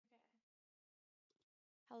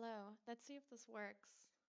Hello. Let's see if this works.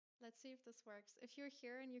 Let's see if this works. If you're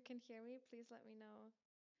here and you can hear me, please let me know.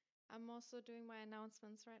 I'm also doing my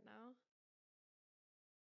announcements right now.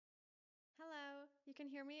 Hello. You can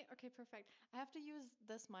hear me? Okay, perfect. I have to use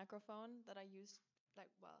this microphone that I use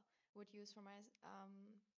would use for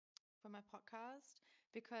my podcast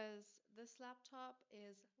because this laptop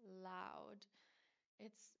is loud.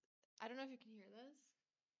 It's I don't know if you can hear this.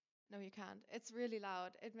 No, you can't. It's really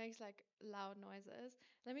loud. It makes like loud noises.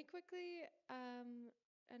 Let me quickly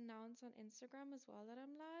announce on Instagram as well that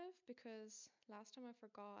I'm live because last time I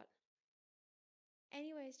forgot.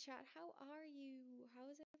 Anyways, chat, how are you? How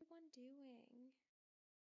is everyone doing?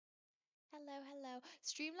 Hello, hello.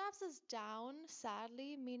 Streamlabs is down,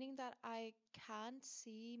 sadly, meaning that I can't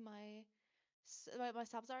see my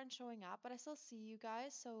subs aren't showing up, but I still see you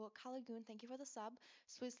guys. So Calagoon, thank you for the sub.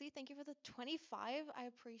 Swizzly, thank you for the 25. I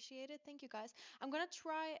appreciate it. Thank you guys. I'm gonna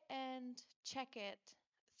try and check it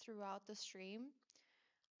throughout the stream.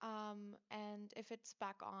 And if it's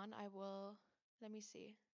back on, I will. Let me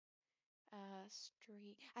see.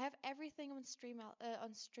 Stream. I have everything on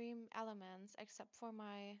on Stream Elements except for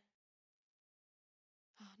my.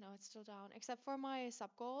 Oh no, it's still down. Except for my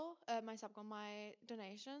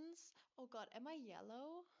donations. Oh God, am I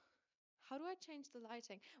yellow? How do I change the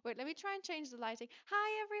lighting? Wait, let me try and change the lighting.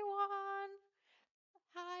 Hi, everyone.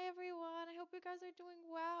 Hi, everyone. I hope you guys are doing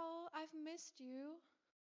well. I've missed you.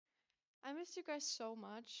 I missed you guys so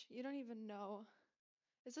much. You don't even know.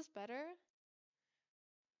 Is this better?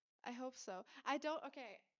 I hope so. I don't.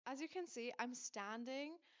 Okay, as you can see, I'm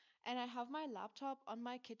standing and I have my laptop on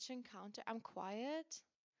my kitchen counter. I'm quiet.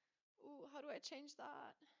 Ooh, how do I change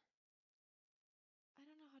that? I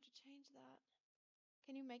don't know how to change that.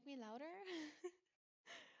 Can you make me louder?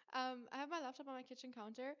 I have my laptop on my kitchen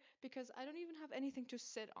counter because I don't even have anything to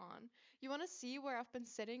sit on. You want to see where I've been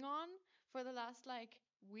sitting on for the last like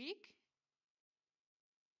week?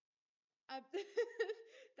 I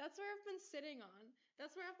That's where I've been sitting on.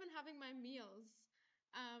 That's where I've been having my meals.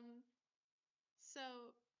 Um, so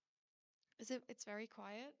it's very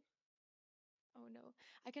quiet? Oh no.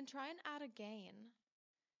 I can try and add a gain.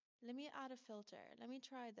 Let me add a filter. Let me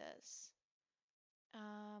try this.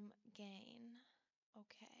 Gain.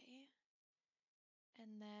 Okay.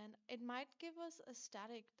 And then it might give us a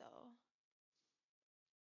static though.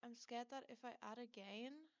 I'm scared that if I add a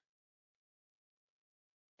gain,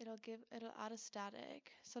 it'll add a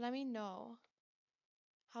static. So let me know.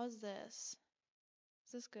 How's this?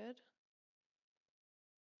 Is this good?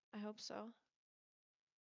 I hope so.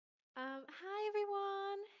 Hi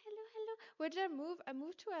everyone. Hello, hello. Where did I move? I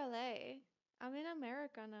moved to LA. I'm in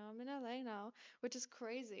America now. I'm in LA now, which is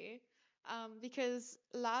crazy. Because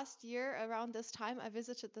last year around this time I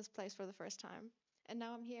visited this place for the first time, and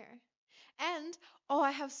now I'm here. And oh,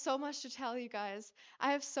 I have so much to tell you guys.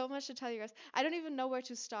 I have so much to tell you guys. I don't even know where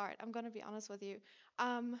to start. I'm gonna be honest with you.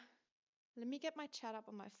 Let me get my chat up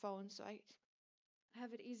on my phone so I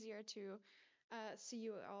have it easier to see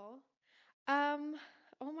you all. Um,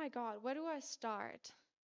 oh my God, where do I start?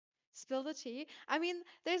 Spill the tea? I mean,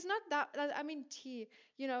 there's not that, I mean, tea,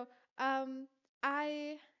 you know.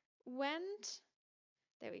 I went,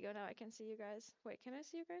 there we go, now I can see you guys. Wait, can I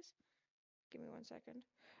see you guys? Give me 1 second.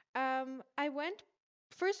 I went,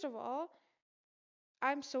 first of all,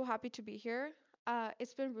 I'm so happy to be here.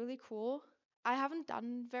 It's been really cool. I haven't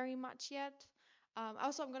done very much yet.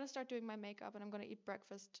 Also, I'm gonna start doing my makeup and I'm gonna eat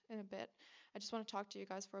breakfast in a bit. I just want to talk to you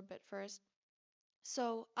guys for a bit first.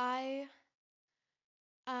 So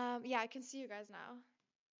yeah, I can see you guys now.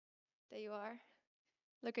 There you are.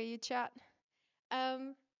 Look at you, chat.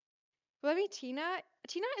 Um, let me Tina.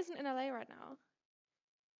 Tina isn't in LA right now.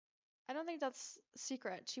 I don't think that's a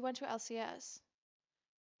secret. She went to LCS.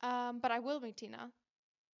 But I will meet Tina.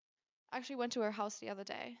 I actually went to her house the other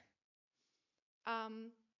day.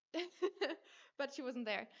 Um, but she wasn't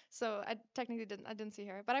there, so I technically didn't see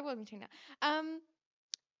her. But I will meet Tina. Um,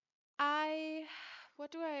 I where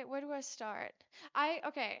do I start?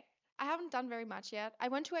 Okay. I haven't done very much yet. I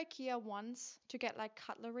went to IKEA once to get like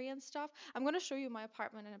cutlery and stuff. I'm gonna show you my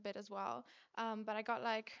apartment in a bit as well. But I got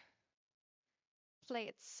like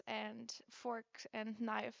plates and fork and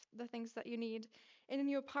knife, the things that you need in a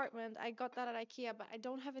new apartment. I got that at IKEA, but I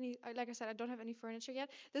don't have any, like I said, I don't have any furniture yet.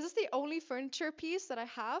 This is the only furniture piece that I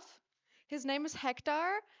have. His name is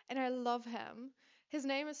Hector, and I love him. His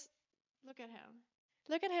name is, look at him.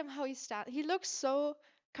 Look at him how he stands. He looks so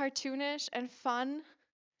cartoonish and fun.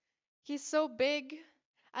 He's so big.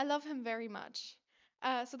 I love him very much.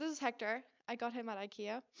 So this is Hector. I got him at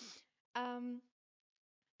IKEA. Um,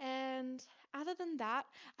 and other than that,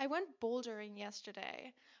 I went bouldering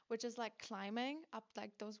yesterday, which is like climbing up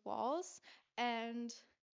like those walls. And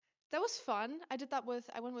That was fun. I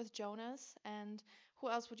went with Jonas and who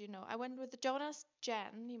else would you know? I went with Jonas,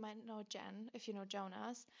 Jen, you might know Jen if you know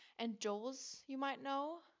Jonas, and Jules you might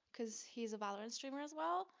know because he's a Valorant streamer as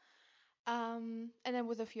well. And then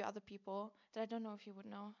with a few other people that I don't know if you would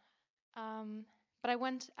know. Um, but I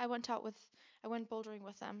went bouldering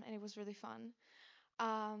with them and it was really fun.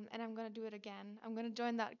 And I'm gonna do it again. I'm gonna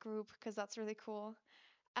join that group because that's really cool.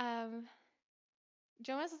 Um,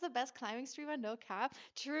 Jonas is the best climbing streamer, no cap.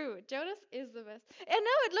 True, Jonas is the best. And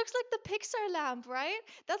no, it looks like the Pixar lamp, right?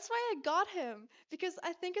 That's why I got him because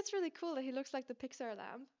I think it's really cool that he looks like the Pixar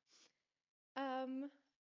lamp. Um,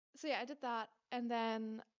 so yeah, I did that, and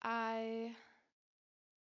then I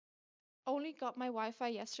only got my Wi-Fi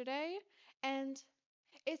yesterday, and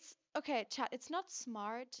it's okay, chat. It's not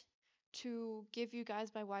smart to give you guys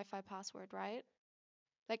my Wi-Fi password, right?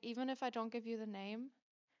 Like even if I don't give you the name,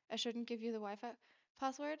 I shouldn't give you the Wi-Fi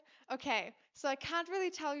password. Okay, so I can't really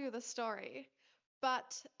tell you the story,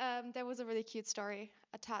 but there was a really cute story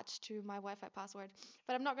attached to my Wi-Fi password.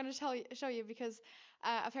 But I'm not going to show you because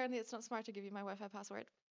apparently it's not smart to give you my Wi-Fi password.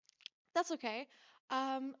 That's okay.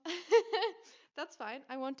 Um, that's fine.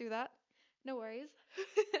 I won't do that. No worries.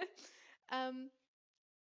 um,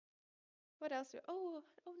 what else? Oh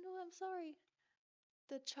no, I'm sorry.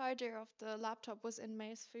 The charger of the laptop was in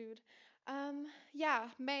May's food. Yeah,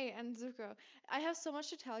 May and Zuko. I have so much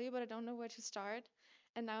to tell you, but I don't know where to start.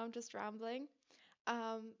 And now I'm just rambling.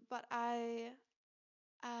 But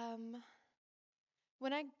um,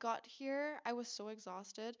 when I got here, I was so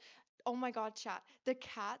exhausted. Oh my God, chat. The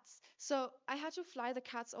cats. So I had to fly the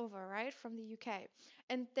cats over, right, from the UK.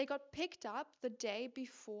 And they got picked up the day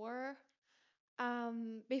before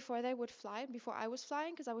they would fly, before I was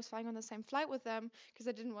flying, because I was flying on the same flight with them, because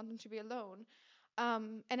I didn't want them to be alone.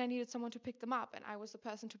 And I needed someone to pick them up, and I was the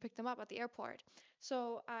person to pick them up at the airport.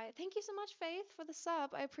 So I thank you so much, Faith, for the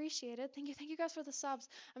sub. I appreciate it. Thank you guys for the subs.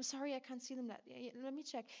 I'm sorry I can't see them. Let me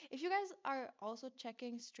check. If you guys are also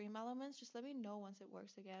checking Stream Elements, just let me know once it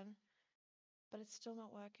works again. But it's still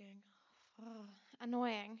not working. Ugh,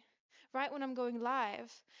 annoying. Right when I'm going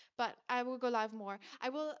live, but I will go live more. I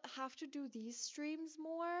will have to do these streams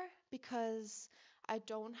more because I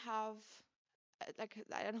don't have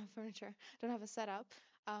I don't have furniture, I don't have a setup.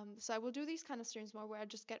 So I will do these kind of streams more where I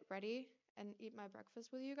just get ready and eat my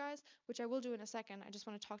breakfast with you guys, which I will do in a second. I just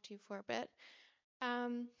want to talk to you for a bit.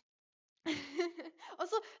 Um,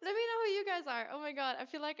 also, let me know who you guys are. Oh my God, I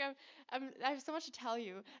feel like I have so much to tell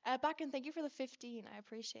you. Back and thank you for the 15. I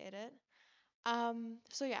appreciate it.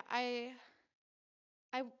 So yeah,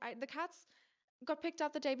 the cats got picked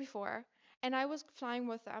up the day before, and I was flying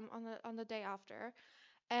with them on the day after.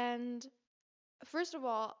 And first of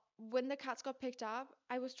all, when the cats got picked up,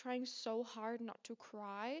 I was trying so hard not to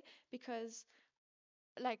cry because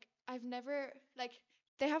like I've never like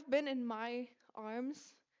they have been in my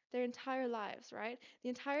arms their entire lives, right? The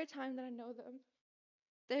entire time that I know them.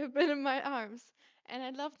 They have been in my arms, and I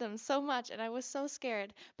love them so much, and I was so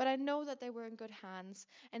scared. But I know that they were in good hands,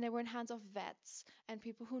 and they were in hands of vets and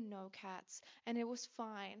people who know cats, and it was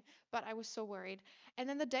fine. But I was so worried. And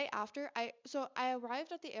then the day after, I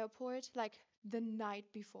arrived at the airport like the night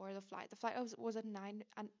before the flight. The flight was at 9,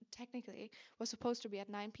 and technically was supposed to be at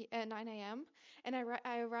 9 a.m. And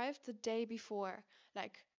I arrived the day before,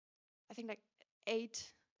 like I think like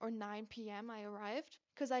 8 or 9 p.m. I arrived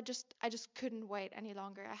because I just couldn't wait any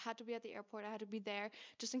longer. I had to be at the airport. I had to be there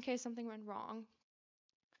just in case something went wrong.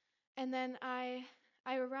 And then I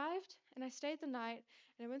arrived and I stayed the night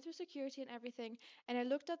and I went through security and everything and I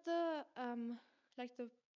looked at the like the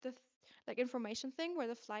like information thing where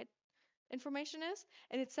the flight information is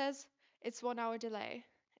and it says it's 1 hour delay.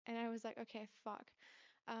 And I was like, okay, fuck.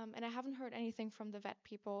 And I haven't heard anything from the vet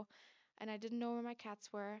people, and I didn't know where my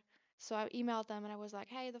cats were. So I emailed them and I was like,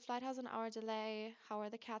 hey, the flight has an hour delay. How are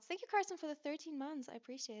the cats? Thank you, Carson, for the 13 months. I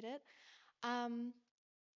appreciate it. Um,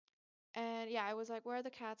 and yeah, I was like, where are the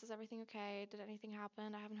cats? Is everything okay? Did anything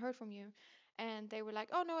happen? I haven't heard from you. And they were like,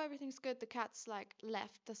 oh no, everything's good. The cats like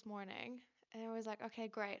left this morning. And I was like, okay,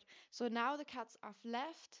 great. So now the cats have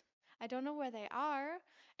left. I don't know where they are,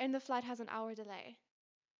 and the flight has an hour delay.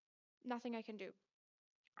 Nothing I can do.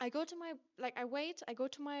 I go to my I wait, I go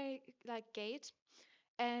to my like gate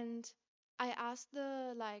and I ask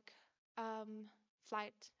the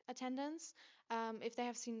flight attendants if they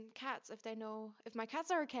have seen cats, if they know if my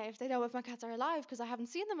cats are okay, if they know if my cats are alive, because I haven't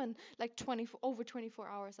seen them in like 24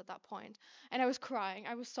 hours at that point. And I was crying,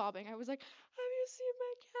 I was sobbing, I was like, have you seen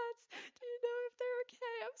my cats? Do you know if they're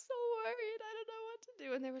okay? I'm so worried. I don't know what to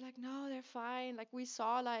do. And they were like, no, they're fine. Like we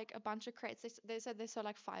saw like a bunch of crates. They said they saw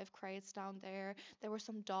like 5 crates down there. There were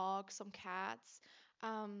some dogs, some cats.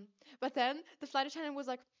 But then the flight attendant was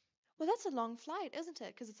like, well, that's a long flight, isn't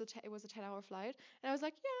it? Because it was a 10-hour flight. And I was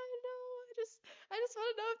like, yeah, I know. I just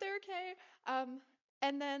want to know if they're okay.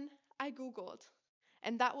 And then I Googled.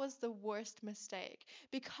 And that was the worst mistake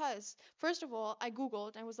because, first of all, I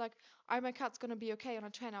Googled and was like, are my cats going to be okay on a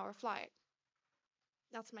 10-hour flight?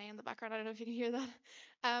 That's May in the background. I don't know if you can hear that.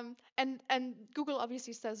 And Google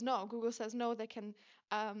obviously says no. Google says no, they can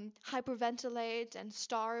hyperventilate and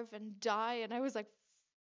starve and die. And I was like,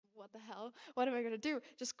 what the hell? What am I gonna do?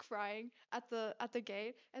 Just crying at the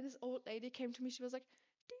gate. And this old lady came to me. She was like,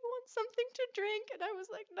 "Do you want something to drink?" And I was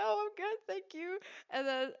like, "No, I'm good, thank you." And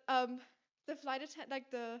then the flight attendant,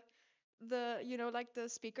 like the like the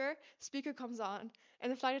speaker comes on,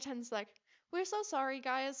 and the flight attendant's like, we're so sorry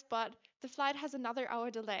guys, but the flight has another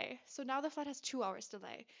hour delay, so now the flight has 2 hours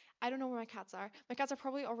delay. I don't know where my cats are. My cats are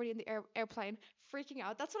probably already in the airplane freaking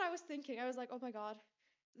out. That's what I was thinking. I was like, oh my god,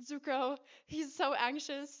 Zuko, he's so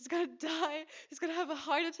anxious, he's gonna die, he's gonna have a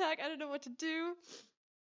heart attack, I don't know what to do.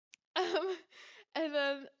 um, and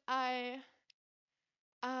then I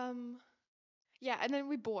um yeah, and then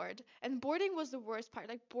we board. And boarding was the worst part.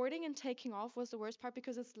 Like boarding and taking off was the worst part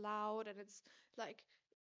because it's loud and it's like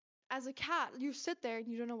as a cat, you sit there and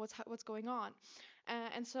you don't know what's going on.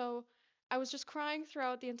 And so I was just crying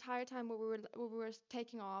throughout the entire time where we were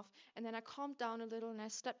taking off, and then I calmed down a little and I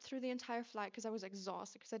slept through the entire flight because I was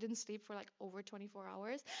exhausted because I didn't sleep for like over 24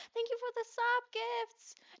 hours. Thank you for the sub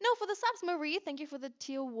gifts. No, for the subs, Marie. Thank you for the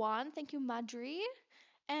tier 1. Thank you, Madri.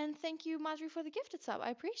 And thank you, Madri, for the gifted sub.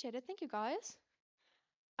 I appreciate it. Thank you, guys.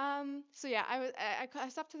 So yeah, I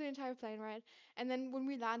slept through the entire plane ride, and then when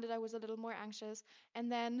we landed, I was a little more anxious,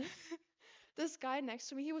 and then this guy next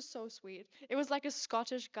to me, he was so sweet. It was like a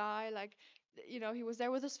Scottish guy, like he was there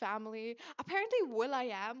with his family. Apparently,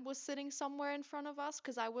 Will.i.am was sitting somewhere in front of us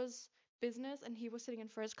because I was business and he was sitting in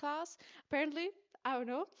first class. Apparently, I don't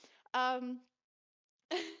know. Um,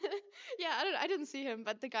 yeah, I didn't see him,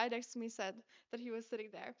 but the guy next to me said that he was sitting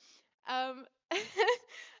there. Um,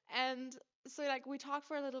 and so like we talked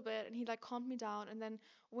for a little bit and he like calmed me down, and then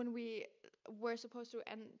when we were supposed to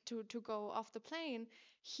end to go off the plane,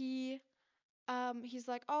 he's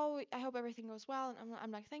like, "Oh, I hope everything goes well." And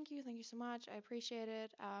I'm like, thank you so much. I appreciate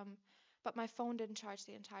it. But my phone didn't charge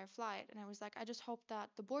the entire flight, and I was like, I just hope that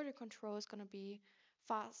the border control is gonna be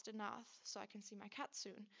fast enough so I can see my cat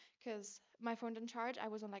soon, because my phone didn't charge. I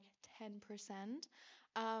was on like 10%,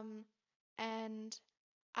 and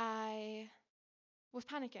I was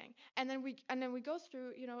panicking. And then we go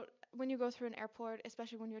through, when you go through an airport,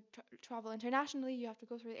 especially when you travel internationally, you have to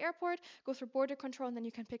go through the airport, go through border control, and then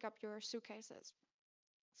you can pick up your suitcases.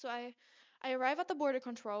 So I arrive at the border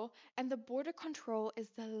control, and the border control is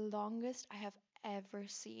the longest I have ever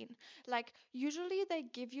seen. Like usually they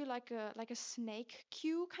give you like a snake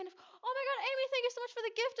queue kind of. Oh my God, Amy, thank you so much for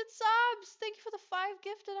the gifted subs. Thank you for the 5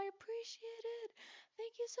 gifted. I appreciate it.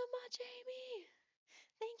 Thank you so much, Amy.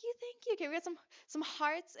 Thank you, thank you. Okay, we got some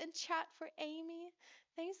hearts in chat for Amy.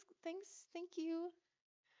 Thanks, thank you.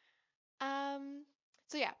 Um,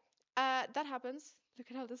 so yeah, that happens.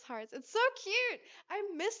 Look at all these hearts. It's so cute. I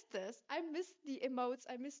missed this. I missed the emotes.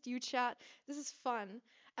 I missed you, chat. This is fun.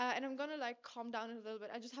 And I'm gonna like calm down a little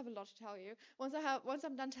bit. I just have a lot to tell you. Once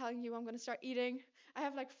I'm done telling you, I'm gonna start eating. I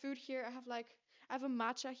have like food here. I have a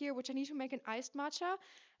matcha here, which I need to make an iced matcha.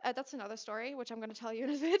 That's another story, which I'm gonna tell you in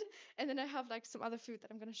a bit. And then I have like some other food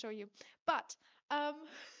that I'm gonna show you. But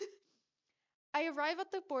I arrive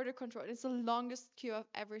at the border control. It's the longest queue I've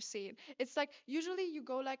ever seen. It's like usually you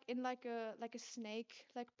go like in like a snake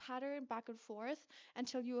like pattern back and forth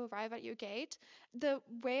until you arrive at your gate.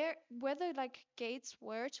 Where the like gates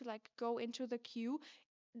were to like go into the queue,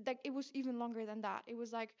 like it was even longer than that. It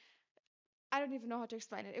was like I don't even know how to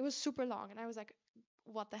explain it. It was super long, and I was like,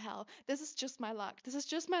 what the hell? This is just my luck. This is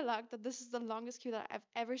just my luck that this is the longest queue that I've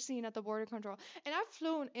ever seen at the border control. And I've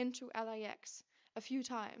flown into LAX a few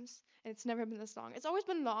times, and it's never been this long. It's always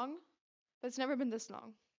been long, but it's never been this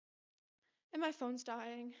long. And my phone's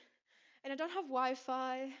dying, and I don't have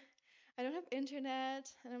Wi-Fi. I don't have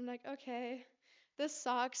internet, and I'm like, okay, this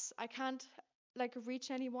sucks. I can't like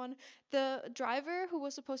reach anyone. The driver who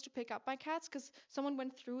was supposed to pick up my cats, because someone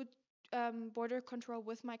went through border control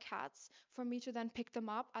with my cats for me to then pick them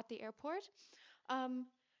up at the airport.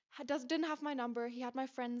 Didn't have my number. He had my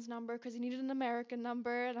friend's number because he needed an American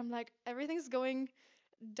number, and I'm like, everything's going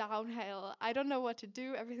downhill. I don't know what to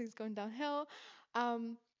do. Everything's going downhill.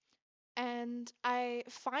 Um, and I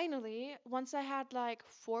finally, once I had like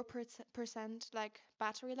 4% like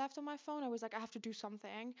battery left on my phone, I was like, I have to do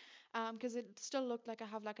something, because it still looked like I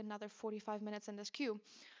have like another 45 minutes in this queue.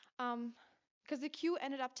 Um, because the queue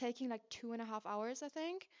ended up taking like 2.5 hours, I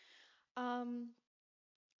think. Um,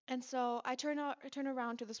 And so I turn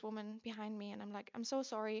around to this woman behind me, and I'm like, I'm so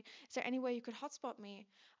sorry. Is there any way you could hotspot me?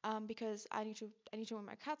 Because I need to know where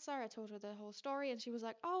my cats are. I told her the whole story, and she was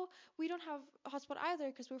like, oh, we don't have a hotspot either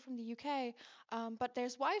because we're from the UK. But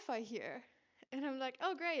there's Wi-Fi here. And I'm like,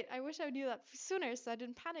 oh, great. I wish I knew that sooner so I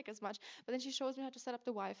didn't panic as much. But then she shows me how to set up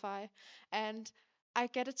the Wi-Fi, and I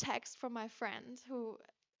get a text from my friend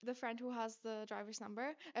the friend who has the driver's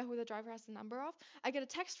number, who the driver has the number of. I get a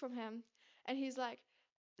text from him, and he's like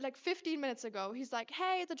 15 minutes ago, he's like,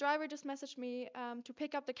 hey, the driver just messaged me to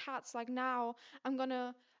pick up the cats. Like now, I'm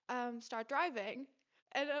gonna start driving.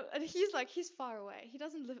 And he's like, he's far away. He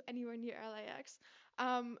doesn't live anywhere near LAX.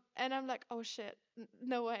 And I'm like, oh shit,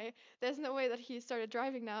 no way. There's no way that he started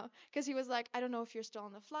driving now. Because he was like, I don't know if you're still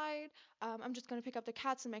on the flight. I'm just gonna pick up the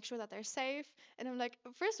cats and make sure that they're safe. And I'm like,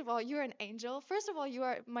 first of all, you're an angel. First of all, you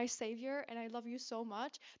are my savior, and I love you so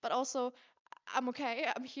much. But also, I'm okay.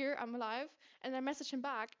 I'm here. I'm alive. And I messaged him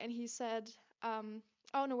back, and he said,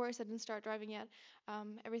 "Oh, no worries. I didn't start driving yet.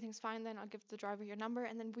 Everything's fine. Then I'll give the driver your number."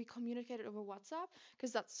 And then we communicated over WhatsApp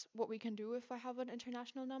because that's what we can do if I have an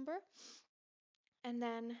international number. And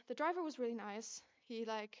then the driver was really nice. He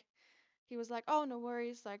was like, "Oh, no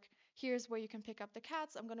worries. Like here's where you can pick up the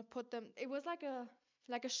cats. I'm gonna put them." It was like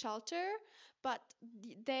a shelter, but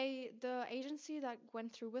the agency that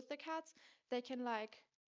went through with the cats, they can like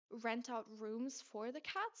rent out rooms for the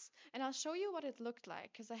cats, and I'll show you what it looked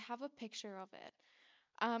like because I have a picture of it.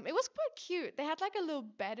 It was quite cute. They had like a little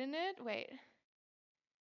bed in it. Wait,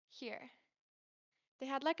 here. They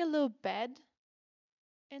had like a little bed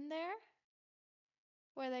in there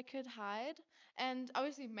where they could hide. And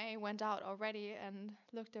obviously May went out already and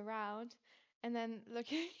looked around. And then look,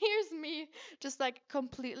 here's me just like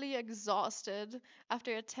completely exhausted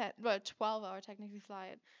after a 12-hour technically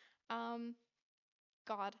flight. Um,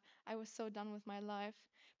 God, I was so done with my life.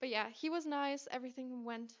 But yeah, he was nice. Everything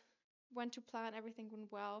went to plan. Everything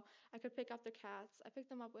went well. I could pick up the cats. I picked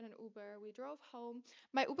them up in an Uber. We drove home.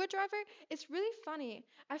 My Uber driver, it's really funny.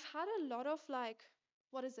 I've had a lot of like,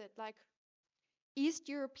 what is it? Like East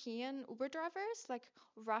European Uber drivers, like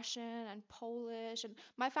Russian and Polish, and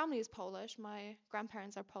my family is Polish. My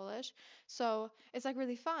grandparents are Polish, so it's like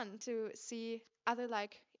really fun to see other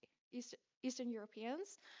like East Eastern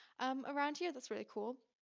Europeans around here. That's really cool.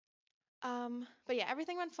 But yeah,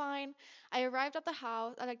 everything went fine. I arrived at the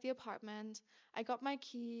house, I like the apartment. I got my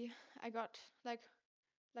key. I got like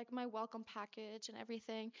my welcome package and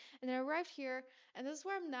everything. And then I arrived here, and this is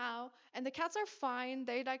where I'm now. And the cats are fine.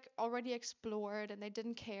 They like already explored and they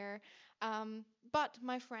didn't care. But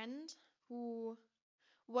my friend who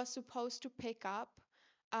was supposed to pick up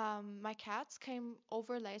my cats came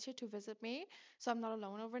over later to visit me. So I'm not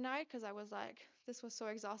alone overnight because I was like, this was so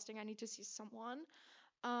exhausting. I need to see someone.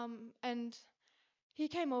 And he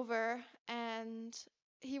came over and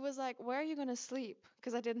he was like, where are you gonna sleep?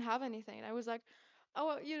 Because I didn't have anything. And I was like,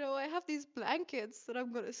 oh, well, I have these blankets that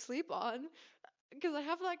I'm gonna sleep on. Because I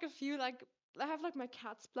have like a few, like, I have like my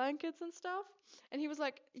cat's blankets and stuff. And he was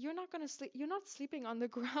like, you're not gonna sleep, you're not sleeping on the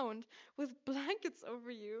ground with blankets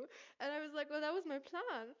over you. And I was like, well, that was my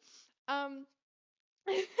plan. Um,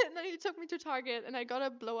 and then he took me to Target and I got a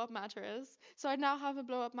blow up mattress. So I now have a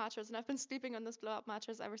blow up mattress and I've been sleeping on this blow up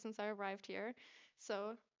mattress ever since I arrived here.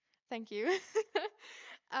 So thank you.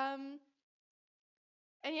 um,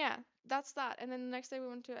 and yeah, that's that. And then the next day we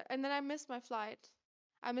went to, and then I missed my flight.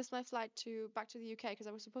 I missed my flight to back to the UK because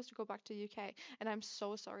I was supposed to go back to the UK, and I'm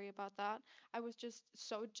so sorry about that. I was just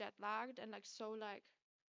so jet lagged and like so like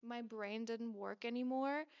my brain didn't work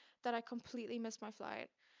anymore that I completely missed my flight.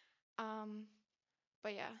 Um,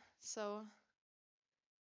 but yeah, so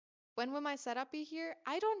when will my setup be here?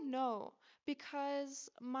 I don't know because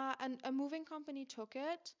a moving company took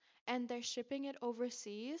it and they're shipping it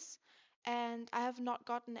overseas, and I have not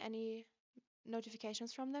gotten any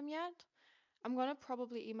notifications from them yet. I'm gonna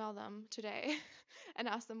probably email them today and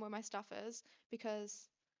ask them where my stuff is because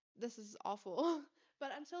this is awful.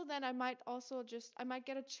 But until then, I might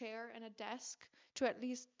get a chair and a desk to at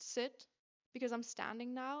least sit because I'm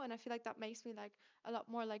standing now and I feel like that makes me like a lot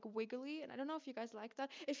more like wiggly. And I don't know if you guys like that.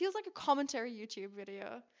 It feels like a commentary YouTube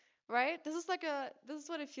video, right? This is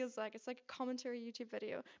what it feels like. It's like a commentary YouTube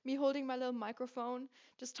video. Me holding my little microphone,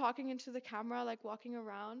 just talking into the camera, like walking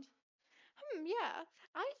around. Yeah,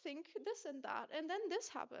 I think this and that, and then this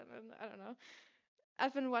happened, and I don't know.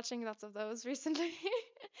 I've been watching lots of those recently.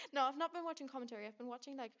 No, I've not been watching commentary. I've been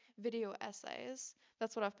watching like video essays.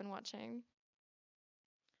 That's what I've been watching.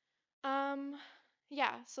 Um,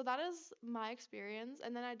 yeah, so that is my experience,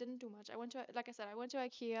 and then I didn't do much. Like I said, I went to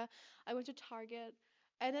IKEA, I went to Target,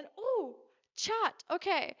 and then oh, chat.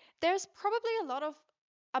 Okay, there's probably a lot of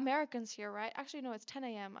Americans here, right? Actually, no, it's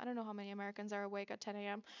 10 a.m. I don't know how many Americans are awake at 10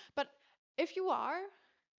 a.m. But if you are,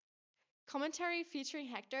 commentary featuring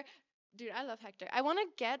Hector. Dude, I love Hector. I want to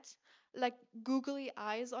get like googly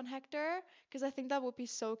eyes on Hector because I think that would be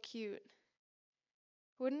so cute.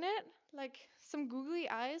 Wouldn't it? Like some googly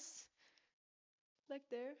eyes like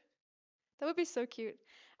there. That would be so cute.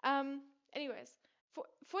 Anyways,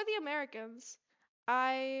 for the Americans,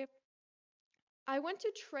 I I went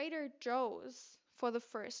to Trader Joe's for the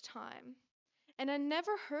first time. And I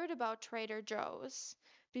never heard about Trader Joe's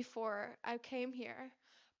before I came here.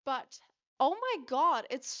 But oh my God,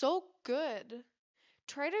 it's so good.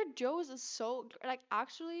 Trader Joe's is so like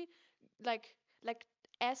actually like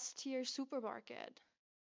S tier supermarket.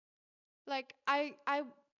 Like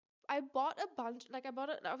I bought a bunch, like I bought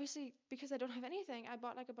it obviously because I don't have anything. I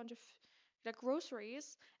bought like a bunch of like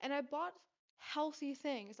groceries and I bought healthy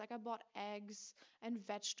things. Like I bought eggs and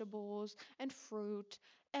vegetables and fruit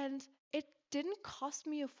and it didn't cost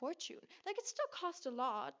me a fortune. Like it still cost a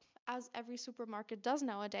lot as every supermarket does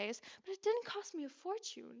nowadays, but it didn't cost me a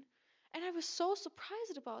fortune. And I was so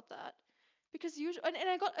surprised about that. Because usually and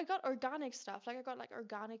I got organic stuff. Like I got like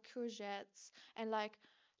organic courgettes and like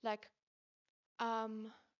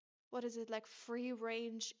um what is it like free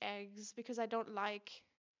range eggs because I don't like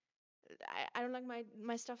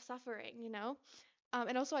my stuff suffering, you know?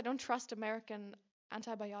 And also I don't trust American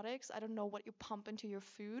antibiotics. I don't know what you pump into your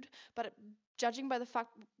food, but judging by the fact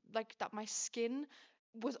like that my skin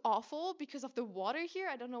was awful because of the water here,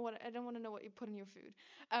 I don't want to know what you put in your food.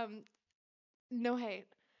 Um no hate,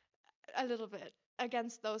 a little bit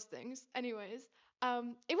against those things. Anyways,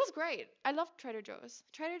 it was great. I loved Trader Joe's.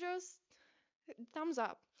 Trader Joe's, thumbs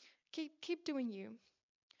up. Keep doing you.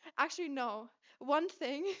 Actually, no. One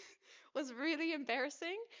thing was really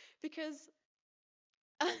embarrassing because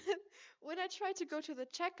when I tried to go to the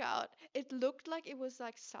checkout, it looked like it was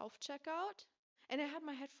like self checkout. And I had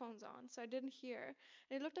my headphones on, so I didn't hear.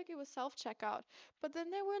 And it looked like it was self checkout. But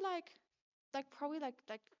then there were like probably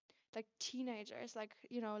like teenagers, like,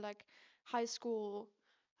 you know, like high school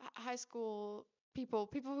high school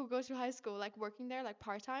people who go to high school, like working there like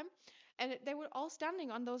part-time. And they were all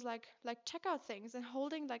standing on those like checkout things and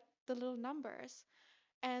holding like the little numbers.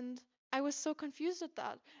 And I was so confused at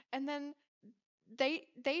that. And then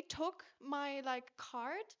they took my like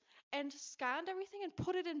card and scanned everything and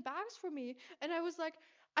put it in bags for me. And I was like,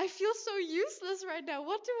 I feel so useless right now.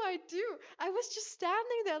 What do I do? I was just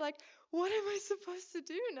standing there like, what am I supposed to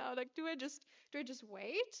do now? Like, do I just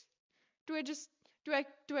wait? Do I just do I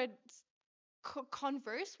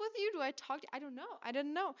converse with you? Do I talk I don't know. I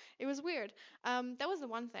didn't know. It was weird. That was the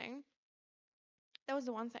one thing. That was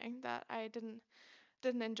the one thing that I didn't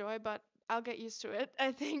enjoy, but I'll get used to it.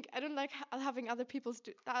 I think I don't like having other people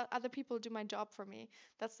do my job for me.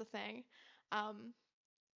 That's the thing. Um,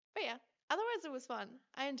 but yeah, otherwise it was fun.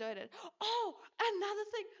 I enjoyed it. Oh, another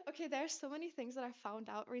thing. Okay, there are so many things that I found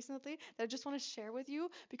out recently that I just want to share with you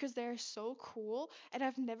because they're so cool and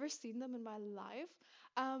I've never seen them in my life.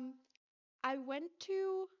 Um, I went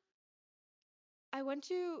to I went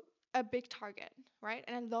to a big Target, right?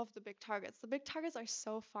 And I love the big Targets. The big Targets are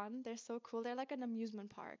so fun. They're so cool. They're like an amusement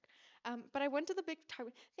park. But I went to the big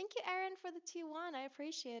Target. Thank you, Erin, for the T1. I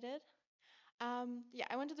appreciate it. Yeah,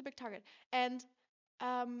 I went to the big Target, and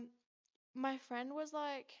um, my friend was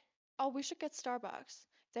like, "Oh, we should get Starbucks.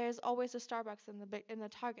 There's always a Starbucks in the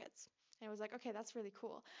Targets." And I was like, "Okay, that's really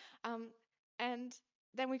cool." Um, and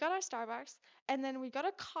then we got our Starbucks, and then we got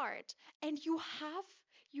a cart, and you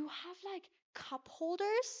have like cup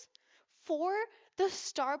holders for the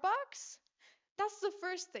Starbucks. That's the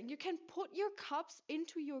first thing. You can put your cups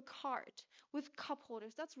into your cart with cup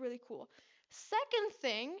holders. That's really cool. Second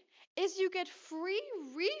thing is you get free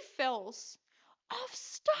refills of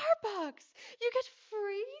Starbucks. You get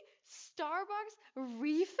free Starbucks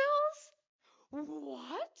refills?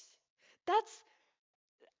 What? That's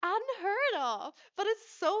unheard of, but it's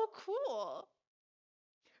so cool.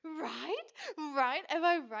 Right? Right? Am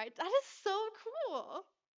I right? That is so cool.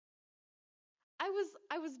 I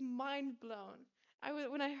was mind blown. I was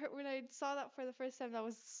when I saw that for the first time, that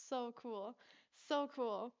was so cool. So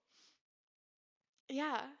cool.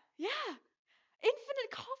 Yeah. Yeah.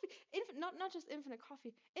 Infinite coffee. Not just infinite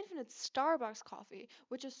coffee, infinite Starbucks coffee,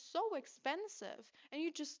 which is so expensive, and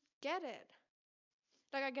you just get it.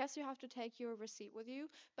 Like I guess you have to take your receipt with you,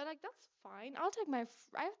 but like that's fine. I'll take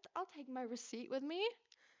my receipt with me.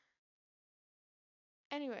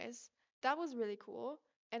 Anyways, that was really cool,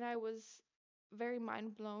 and I was very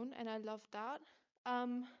mind blown, and I loved that.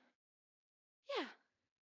 Um, yeah,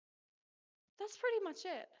 that's pretty much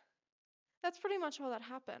it. That's pretty much all that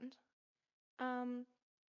happened. Um,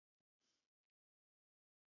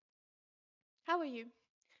 How are you?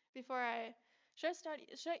 Before I should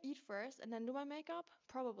I eat first and then do my makeup?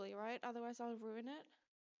 Probably, right? Otherwise I'll ruin it.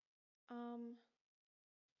 Um,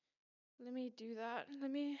 let me do that. Let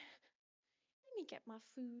me get my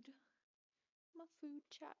food. My food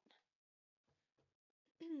chat.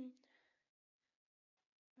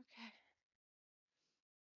 Okay.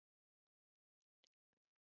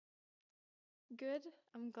 Good.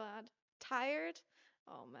 I'm glad. Tired?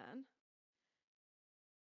 Oh man.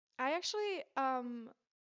 I actually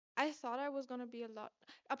I thought I was gonna be a lot.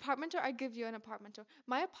 Apartment tour, I give you an apartment tour.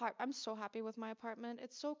 I'm so happy with my apartment.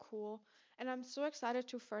 It's so cool. And I'm so excited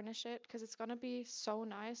to furnish it because it's gonna be so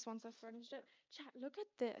nice once I furnish it. Chat, look at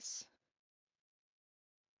this.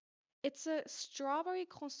 It's a strawberry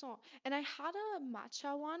croissant. And I had a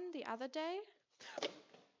matcha one the other day.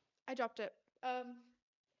 I dropped it. Um,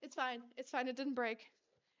 it's fine. It's fine. It didn't break.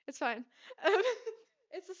 It's fine. Um,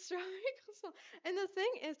 it's a strawberry croissant. And the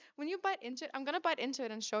thing is, when you bite into it, I'm gonna bite into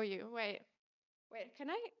it and show you. Wait, can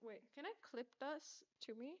I clip this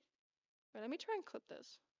to me? Wait, let me try and clip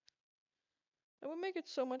this. That would make it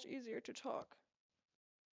so much easier to talk.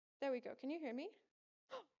 There we go. Can you hear me?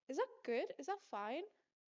 Is that good? Is that fine?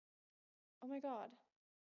 Oh my god.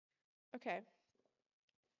 Okay.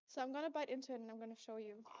 So I'm gonna bite into it and I'm gonna show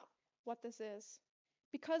you what this is.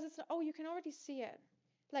 Because oh, you can already see it.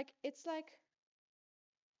 Like, it's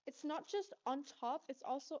not just on top, it's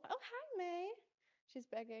also, oh, hi, May. She's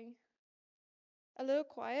begging. A little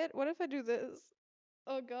quiet? What if I do this?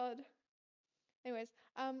 Oh god. Anyways,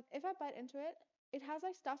 if I bite into it, it has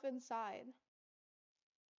like stuff inside.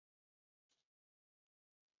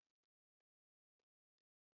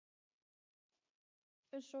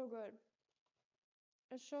 It's so good.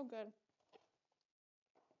 It's so good.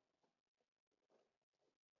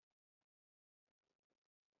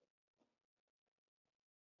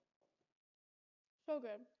 So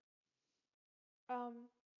good.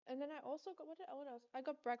 And then I also got what else? I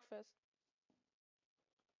got breakfast.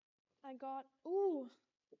 Ooh,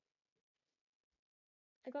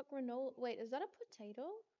 I got granola. Wait, is that a potato?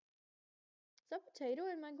 Is that potato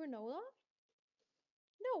in my granola?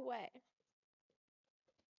 No way.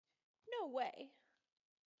 No way.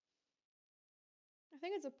 I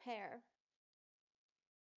think it's a pear.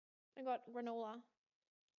 I got granola.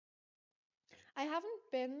 I haven't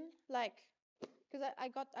been like, because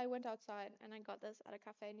I went outside and I got this at a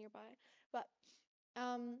cafe nearby, but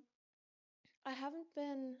um, I haven't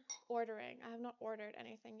been ordering. I have not ordered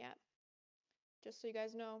anything yet. Just so you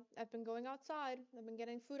guys know, I've been going outside. I've been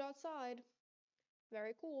getting food outside.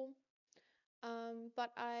 Very cool.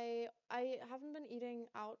 But I haven't been eating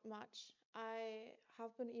out much. I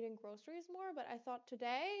have been eating groceries more, but I thought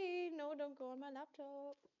today, no, don't go on my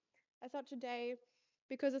laptop. I thought today,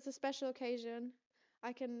 because it's a special occasion,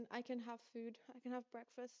 I can have food. I can have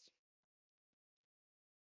breakfast.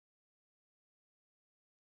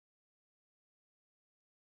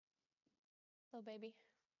 Oh baby.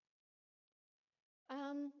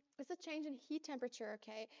 It's a change in heat temperature,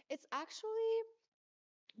 okay? It's actually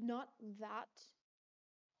not that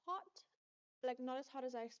hot. Like not as hot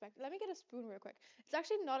as I expected. Let me get a spoon real quick. It's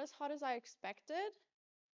actually not as hot as I expected.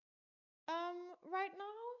 Right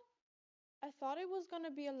now. I thought it was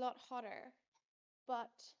gonna be a lot hotter,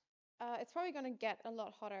 but it's probably gonna get a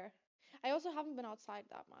lot hotter. I also haven't been outside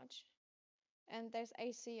that much, and there's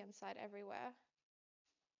AC inside everywhere.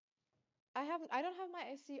 I don't have my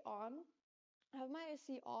AC on. I have my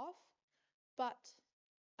AC off, but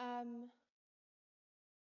um,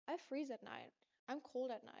 I freeze at night. I'm cold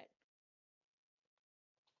at night.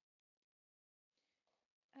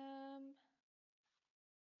 Um,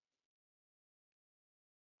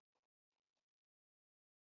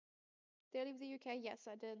 did I leave the UK? Yes,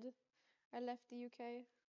 I did. I left the UK.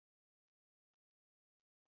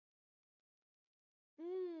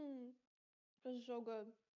 Mmm, this is so good.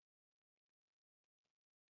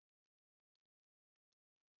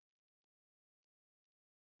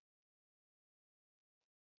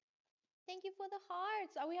 Thank you for the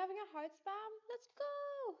hearts. Are we having a heart spam? Let's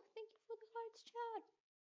go. Thank you for the hearts, chat.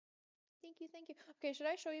 Thank you, thank you. Okay, should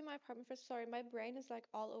I show you my apartment first? Sorry, my brain is like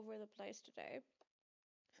all over the place today.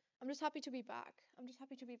 I'm just happy to be back. I'm just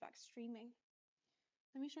happy to be back streaming.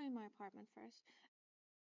 Let me show you my apartment first.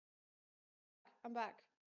 I'm back.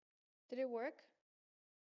 Did it work?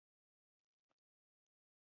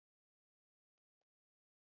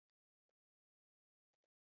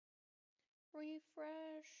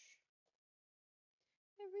 Refresh.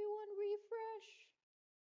 Everyone refresh.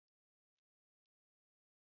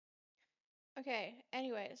 Okay,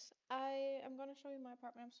 anyways, I am gonna show you my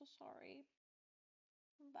apartment. I'm so sorry.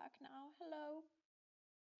 I'm back now. Hello.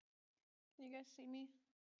 Can you guys see me?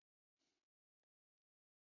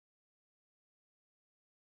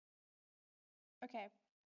 Okay,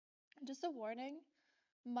 just a warning.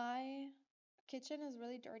 My kitchen is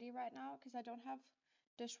really dirty right now because I don't have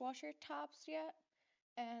dishwasher tops yet,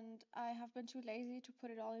 and I have been too lazy to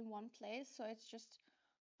put it all in one place, so it's just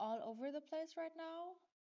all over the place right now.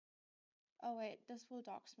 Oh wait, this will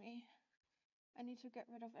dox me. I need to get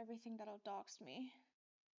rid of everything that'll dox me.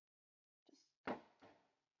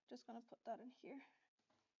 Just gonna put that in here.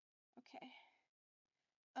 Okay.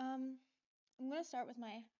 I'm gonna start with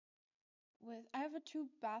I have a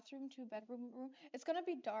 2-bathroom, 2-bedroom room. It's gonna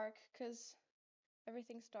be dark because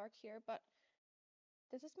everything's dark here, but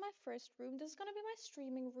this is my first room. This is gonna be my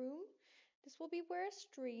streaming room. This will be where I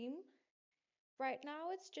stream. Right now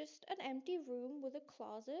it's just an empty room with a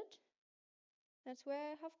closet. That's where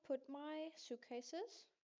I have put my suitcases.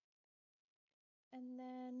 And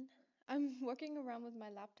then I'm walking around with my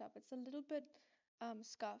laptop. It's a little bit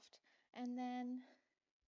scuffed. And then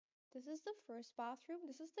this is the first bathroom.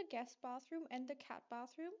 This is the guest bathroom and the cat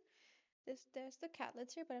bathroom. There's the cat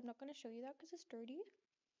lids here, but I'm not gonna show you that because it's dirty.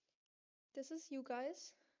 This is you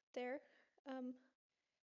guys there,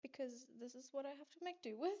 because this is what I have to make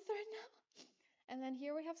do with right now. And then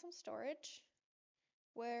here we have some storage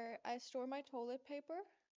where I store my toilet paper.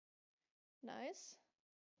 Nice.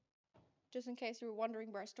 Just in case you were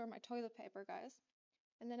wondering where I store my toilet paper, guys.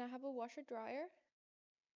 And then I have a washer dryer,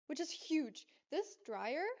 which is huge. This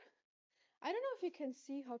dryer, I don't know if you can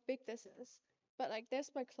see how big this is, but like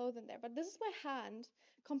there's my clothes in there. But this is my hand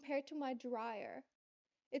compared to my dryer.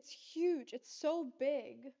 It's huge. It's so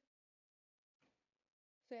big.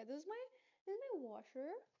 So yeah, this is my washer.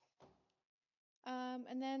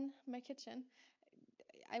 And then my kitchen.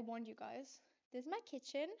 I warned you guys. This is my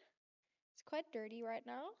kitchen. It's quite dirty right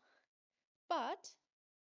now, but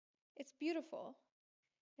it's beautiful.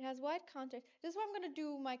 It has white counter. This is where I'm gonna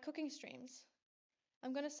do my cooking streams.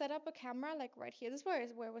 I'm gonna set up a camera like right here. This is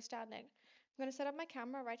where we're standing. I'm gonna set up my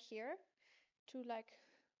camera right here to like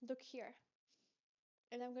look here.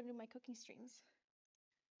 And I'm gonna do my cooking streams.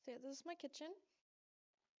 So yeah, this is my kitchen.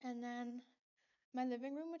 And then my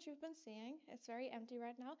living room, which you've been seeing. It's very empty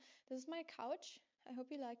right now. This is my couch. I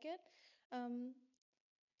hope you like it.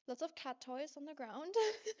 Lots of cat toys on the ground.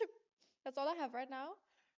 That's all I have right now.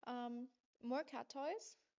 More cat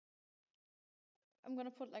toys. I'm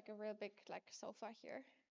gonna put like a real big like sofa here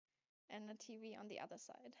and a TV on the other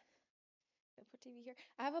side. I'll put TV here.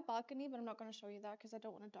 I have a balcony, but I'm not gonna show you that because I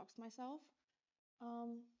don't want to dox myself.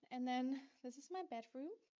 And then this is my bedroom.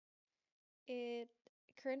 It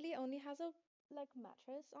currently only has a like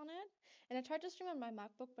mattress on it, and I tried to stream on my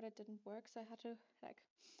MacBook, but it didn't work, so I had to like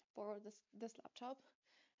borrow this laptop.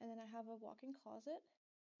 And then I have a walk-in closet,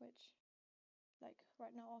 which like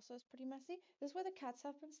right now also is pretty messy. This is where the cats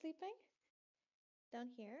have been sleeping. Down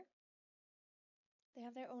here, they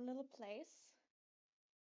have their own little place.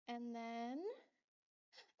 And then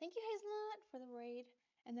thank you, Hazelnut, for the raid.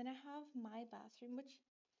 And then I have my bathroom, which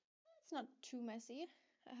it's not too messy.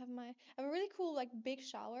 I have a really cool like big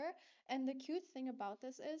shower, and the cute thing about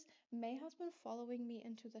this is May has been following me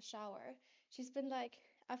into the shower. She's been like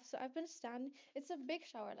I've been standing. It's a big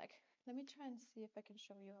shower. Like let me try and see if I can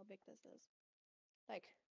show you how big this is.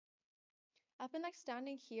 Like I've been like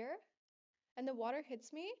standing here, and the water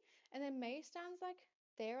hits me, and then May stands like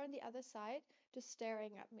there on the other side, just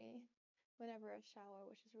staring at me whenever I shower,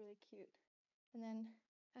 which is really cute. And then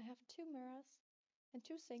I have 2 mirrors and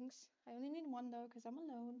 2 sinks. I only need one though, because I'm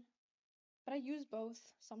alone. But I use both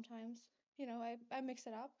sometimes. You know, I mix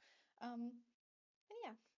it up. And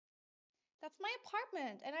yeah, that's my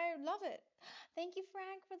apartment, and I love it. Thank you,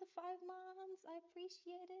 Frank, for the 5 months. I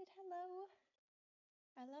appreciate it. Hello.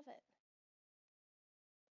 I love it.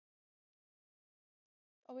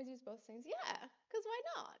 Always use both things. Yeah, because why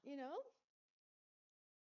not, you know?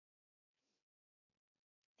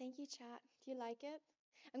 Thank you, chat. Do you like it?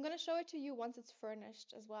 I'm gonna show it to you once it's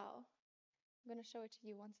furnished as well. I'm gonna show it to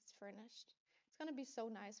you once it's furnished. It's gonna be so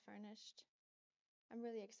nice furnished. I'm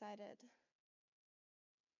really excited.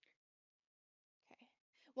 Okay.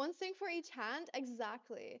 One thing for each hand?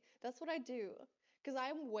 Exactly. That's what I do. Because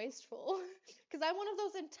I'm wasteful. Because I'm one of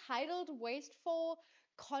those entitled, wasteful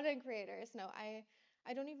content creators. No, I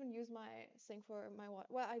don't even use my sink for my water.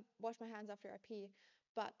 Well, I wash my hands after I pee,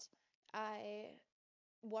 but I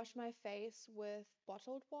wash my face with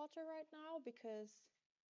bottled water right now because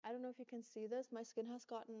I don't know if you can see this. My skin has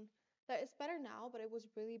gotten, it's better now, but it was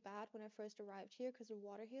really bad when I first arrived here because the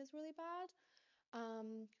water here is really bad.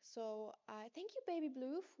 So I thank you, Baby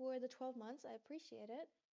Blue, for the 12 months. I appreciate it.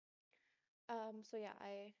 So yeah,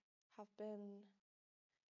 I have been.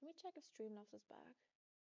 Let me check if Streamlabs is back.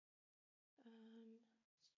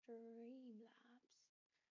 Streamlabs.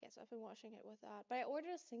 Yes, I've been washing it with that. But I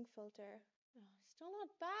ordered a sink filter. Oh, still not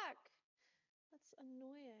back. That's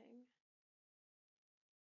annoying.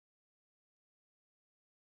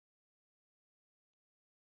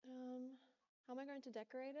 Um, how am I going to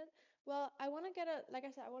decorate it? Well, I want to get a, like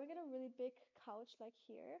I said, I want to get a really big couch like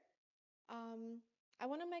here. Um, I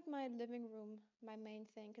want to make my living room my main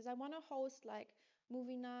thing because I want to host like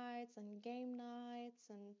movie nights and game nights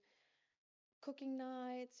and cooking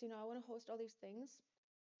nights. I want to host all these things.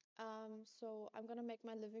 So I'm gonna make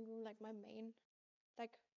my living room like my main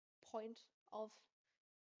like point of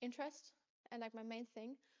interest and like my main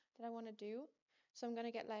thing that I want to do. So I'm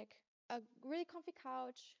gonna get like a really comfy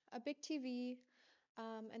couch, a big TV,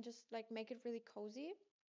 and just like make it really cozy.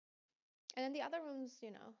 And then the other rooms,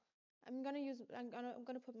 I'm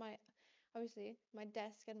gonna put my obviously my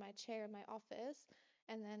desk and my chair in my office,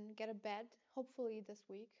 and then get a bed. Hopefully this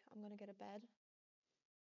week I'm gonna get a bed.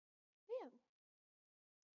 Yeah,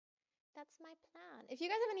 that's my plan. If you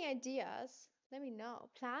guys have any ideas, let me know.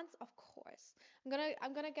 Plants, of course.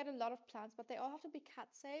 I'm gonna get a lot of plants, but they all have to be cat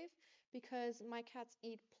safe because my cats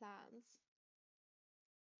eat plants.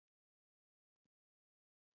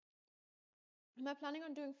 Am I planning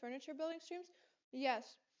on doing furniture building streams?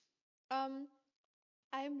 Yes. Um,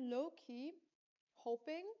 I'm low key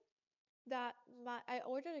hoping that I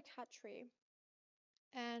ordered a cat tree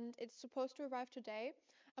and it's supposed to arrive today.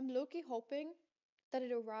 I'm low key hoping that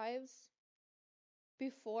it arrives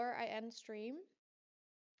before I end stream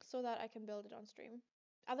so that I can build it on stream.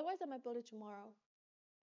 Otherwise, I might build it tomorrow.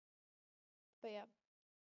 But yeah,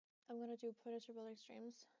 I'm gonna do furniture building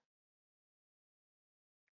streams.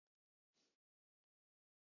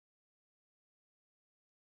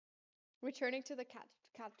 Returning to the cat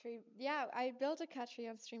tree. Yeah, I built a cat tree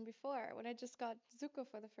on stream before when I just got Zuko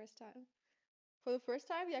for the first time. For the first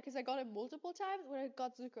time, yeah, because I got it multiple times when I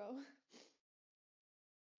got Zuko.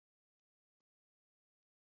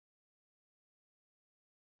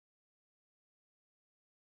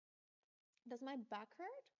 Does my back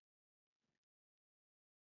hurt?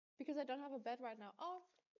 Because I don't have a bed right now. Oh,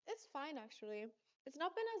 it's fine actually. It's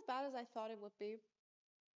not been as bad as I thought it would be.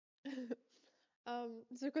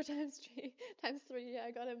 Zuko times three, times three. Yeah,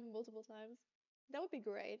 I got him multiple times. That would be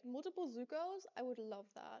great. Multiple Zukos, I would love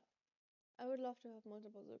that. I would love to have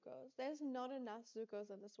multiple Zukos. There's not enough Zukos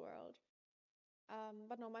in this world.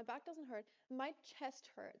 But no, my back doesn't hurt. My chest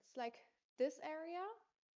hurts. Like this area,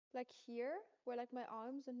 like here, where like my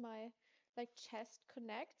arms and my like chest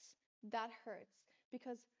connects, that hurts.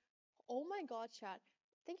 Because oh my god, chat.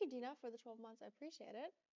 Thank you, Dina, for the 12 months. I appreciate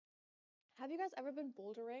it. Have you guys ever been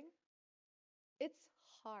bouldering? It's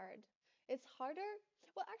hard. It's harder.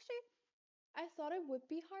 Well, actually, I thought it would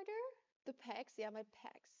be harder. The pecs, yeah, my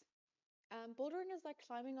pecs. Bouldering is like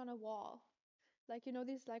climbing on a wall. Like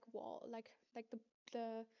these like wall like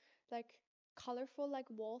the like colorful like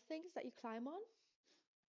wall things that you climb on.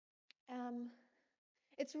 Um,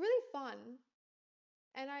 it's really fun.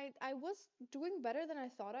 And I was doing better than I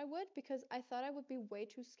thought I would because I thought I would be way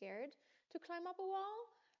too scared to climb up a wall,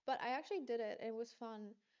 but I actually did it and it was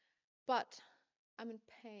fun. But I'm in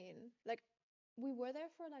pain. Like we were there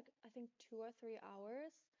for like I think 2 or 3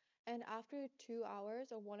 hours, and after 2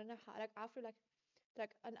 hours or 1.5, like after like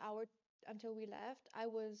an hour until we left, I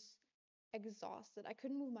was exhausted. I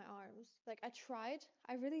couldn't move my arms. Like I tried,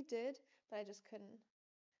 I really did, but I just couldn't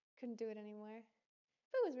do it anymore.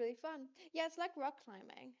 But it was really fun. Yeah, it's like rock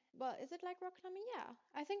climbing. But is it like rock climbing? Yeah.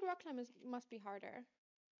 I think rock climbing must be harder.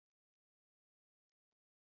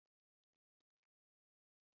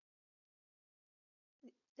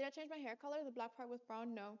 Did I change my hair color? The black part with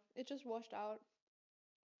brown? No. It just washed out.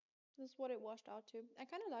 This is what it washed out to. I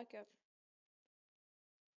kind of like it.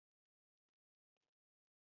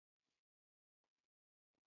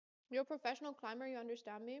 You're a professional climber, you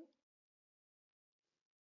understand me?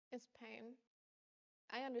 It's pain.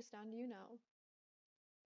 I understand you now.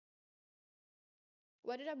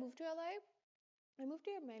 Why did I move to LA? I moved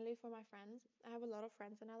here mainly for my friends. I have a lot of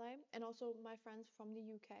friends in LA, and also my friends from the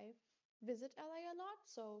UK visit LA a lot,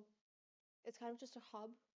 so it's kind of just a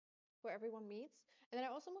hub where everyone meets. And then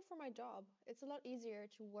I also moved for my job. It's a lot easier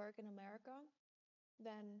to work in America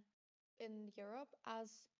than in Europe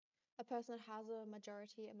as a person that has a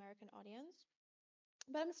majority American audience.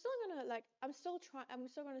 But I'm still gonna like I'm still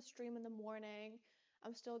gonna stream in the morning.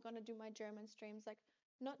 I'm still gonna do my German streams. Like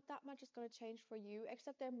not that much is gonna change for you,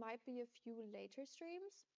 except there might be a few later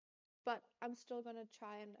streams, but I'm still gonna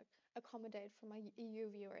try and accommodate for my EU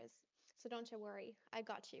viewers. So don't you worry, I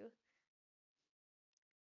got you.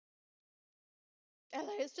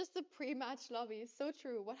 Ella, it's just the pre-match lobby. So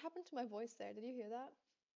true. What happened to my voice there? Did you hear that?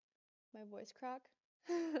 My voice crack?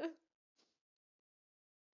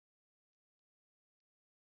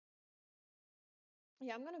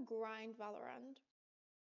 Yeah, I'm gonna grind Valorant.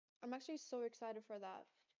 I'm actually so excited for that.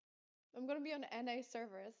 I'm gonna be on NA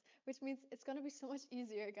servers, which means it's gonna be so much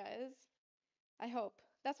easier, guys. I hope.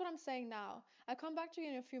 That's what I'm saying now. I'll come back to you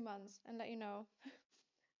in a few months and let you know.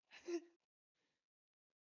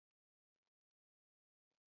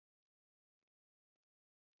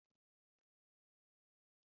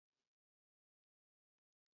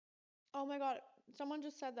 Oh my God, someone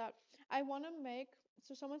just said that. I want to make,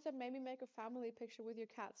 so someone said maybe make a family picture with your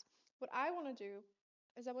cats. What I want to do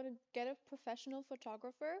is I want to get a professional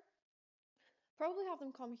photographer, probably have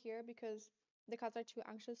them come here because the cats are too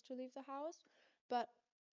anxious to leave the house. But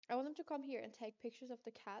I want them to come here and take pictures of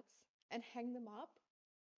the cats and hang them up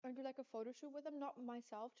or do like a photo shoot with them, not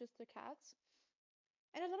myself, just the cats.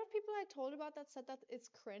 And a lot of people I told about that said that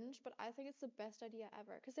it's cringe, but I think it's the best idea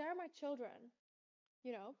ever because they are my children,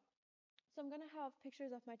 you know? So I'm gonna have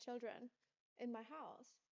pictures of my children in my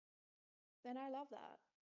house. And I love that.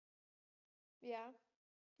 Yeah,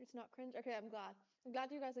 it's not cringe. Okay, I'm glad. I'm glad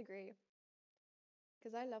you guys agree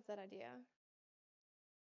because I love that idea.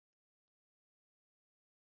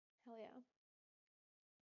 Hell yeah.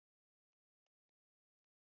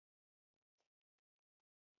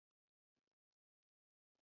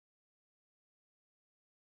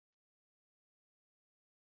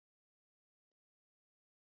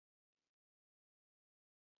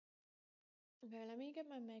 Okay, let me get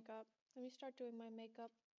my makeup. Let me start doing my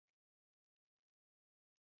makeup.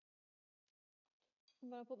 I'm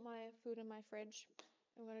gonna put my food in my fridge.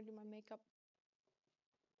 I'm gonna do my makeup.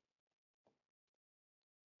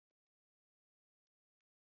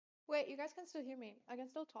 Wait, you guys can still hear me. I can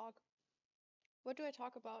still talk. What do I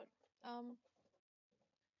talk about? Um,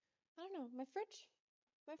 I don't know. My fridge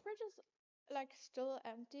is like still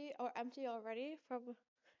empty or empty already from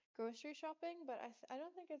grocery shopping, but I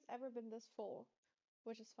don't think it's ever been this full,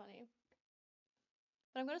 which is funny.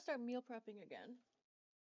 But I'm gonna start meal prepping again,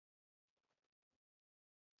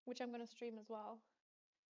 which I'm gonna stream as well.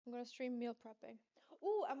 I'm gonna stream meal prepping.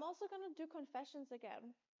 Ooh, I'm also gonna do confessions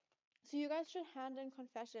again. So you guys should hand in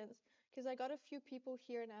confessions, because I got a few people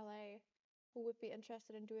here in LA who would be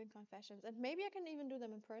interested in doing confessions, and maybe I can even do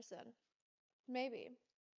them in person. Maybe.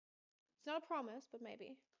 It's not a promise, but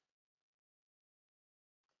maybe.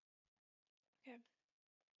 Okay.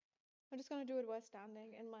 I'm just gonna do it while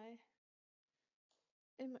standing in my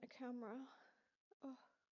camera. Oh.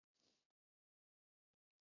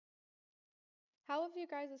 How have you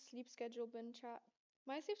guys' sleep schedule been, chat?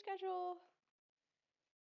 My sleep schedule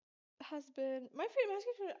has been my sleep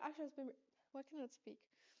schedule actually has been, why can I not speak?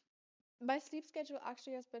 My sleep schedule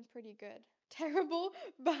actually has been pretty good. Terrible,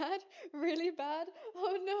 bad, really bad.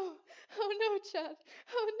 Oh no. Oh no, chat.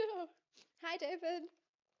 Oh no. Hi David.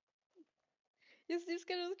 Your sleep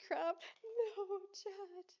schedule is crap. No,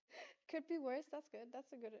 chat. Could be worse. That's good. That's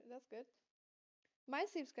good. My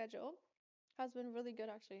sleep schedule has been really good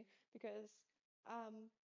actually um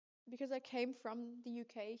because I came from the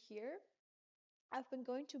UK here. I've been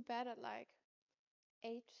going to bed at like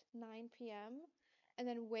 8, 9 p.m. and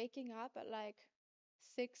then waking up at like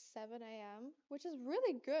 6, 7 a.m., which is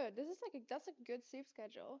really good. This is like that's a good sleep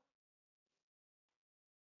schedule.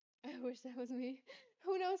 I wish that was me.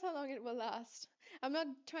 Who knows how long it will last? I'm not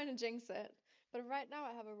trying to jinx it, but right now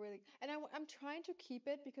I have a really and I'm trying to keep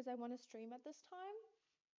it because I want to stream at this time.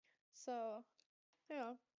 So,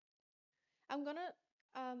 yeah. I'm gonna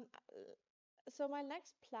so my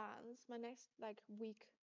next like week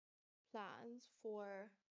plans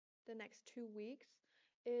for the next 2 weeks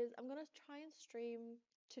is I'm gonna try and stream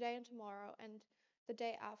today and tomorrow, and the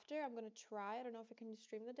day after I'm gonna try. I don't know if I can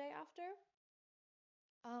stream the day after.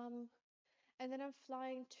 Um, and then I'm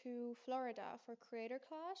flying to Florida for Creator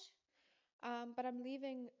Clash. But I'm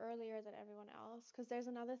leaving earlier than everyone else because there's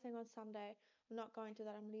another thing on Sunday. I'm not going to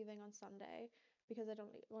that. I'm leaving on Sunday because I don't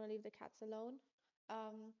want to leave the cats alone.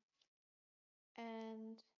 Um,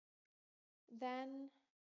 and then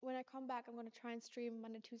when I come back, I'm going to try and stream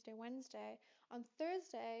Monday, Tuesday, Wednesday. On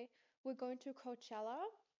Thursday, we're going to Coachella.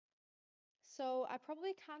 So I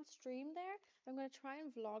probably can't stream there. I'm going to try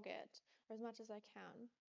and vlog it as much as I can.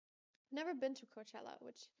 Never been to Coachella,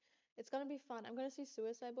 which it's going to be fun. I'm going to see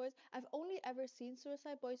Suicide Boys. I've only ever seen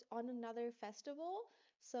Suicide Boys on another festival,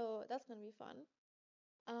 so that's going to be fun.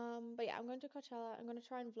 But yeah, I'm going to Coachella. I'm going to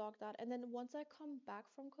try and vlog that. And then once I come back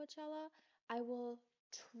from Coachella, I will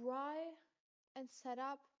try and set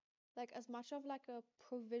up like as much of like a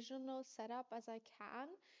provisional setup as I can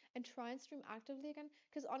and try and stream actively again.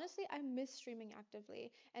 Because honestly, I miss streaming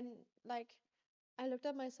actively. And like I looked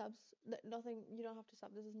at my subs, nothing, you don't have to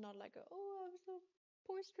sub. This is not like a, oh, I'm so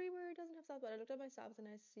poor streamer, it doesn't have subs. But I looked at my subs and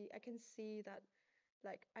I can see that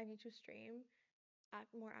like I need to stream.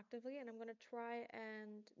 act more actively, and I'm gonna try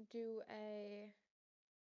and do a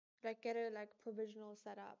like get a like provisional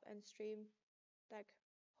setup and stream like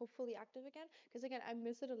hopefully active again. Because again, I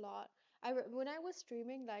miss it a lot. When I was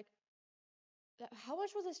streaming how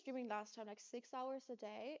much was I streaming last time? Like 6 hours a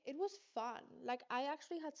day. It was fun. Like I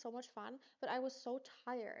actually had so much fun, but I was so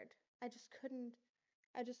tired. I just couldn't.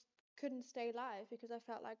 I just couldn't stay live because I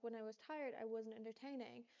felt like when I was tired, I wasn't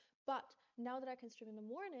entertaining. But now that I can stream in the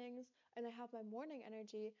mornings and I have my morning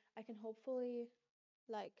energy, I can hopefully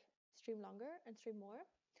like stream longer and stream more.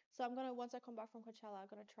 So I'm gonna once I come back from Coachella, I'm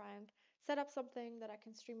gonna try and set up something that I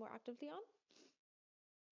can stream more actively on.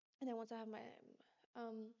 And then once I have my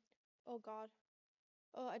um oh god.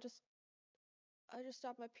 Oh, I just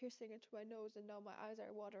stopped my piercing into my nose and now my eyes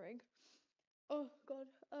are watering. Oh god.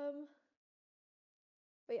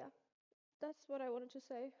 But yeah, that's what I wanted to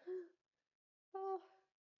say. Oh,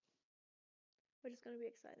 which is gonna be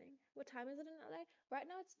exciting. What time is it in LA? Right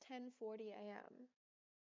now it's 10:40 a.m.,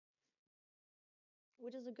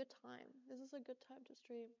 which is a good time. This is a good time to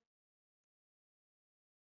stream.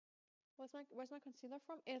 Where's my concealer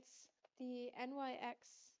from? It's the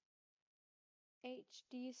NYX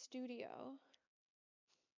HD Studio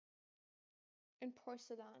in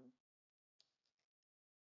porcelain.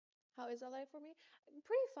 How is LA for me?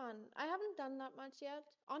 Pretty fun. I haven't done that much yet.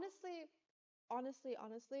 Honestly,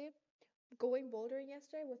 going bouldering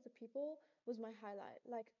yesterday with the people was my highlight.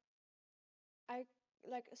 Like I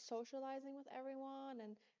like socializing with everyone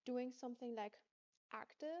and doing something like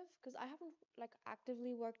active because I haven't like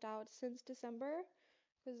actively worked out since December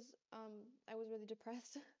because I was really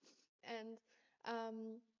depressed and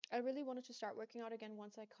um I really wanted to start working out again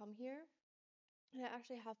once I come here. And I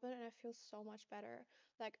actually have been, and I feel so much better.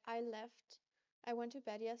 Like I went to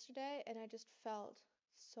bed yesterday and I just felt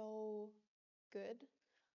so good.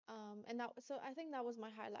 So I think that was my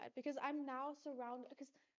highlight because I'm now surrounded,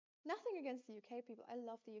 because nothing against the UK people. I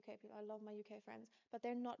love the UK people. I love my UK friends, but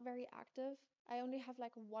they're not very active. I only have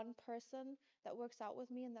like one person that works out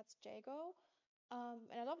with me, and that's Jago.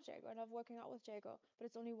 And I love Jago. I love working out with Jago, but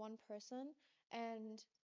it's only one person. And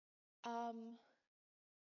um,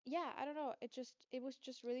 yeah, I don't know. It was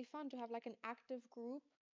just really fun to have like an active group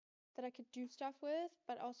that I could do stuff with,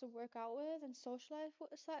 but also work out with and socialize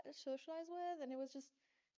with, and it was just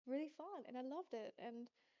really fun, and I loved it. And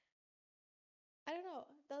I don't know,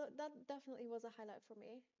 that definitely was a highlight for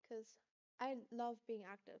me because I love being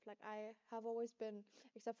active. Like I have always been,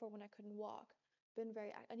 except for when I couldn't walk, been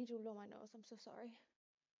very I need to blow my nose. I'm so sorry.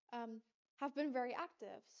 Um, have been very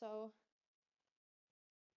active. So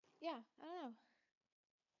yeah, I don't know.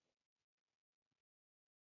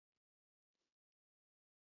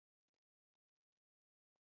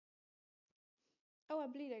 Oh,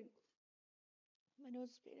 I'm bleeding. My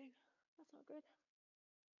nose is bleeding. That's not good.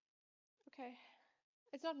 Okay.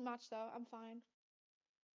 It's not much though. I'm fine.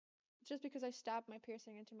 It's just because I stabbed my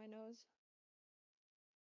piercing into my nose.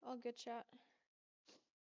 All good chat.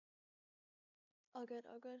 All good,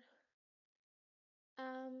 all good.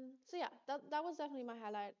 So yeah, that was definitely my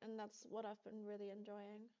highlight, and that's what I've been really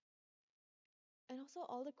enjoying. And also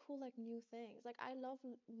all the cool like new things. Like I love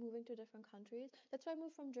moving to different countries. That's why I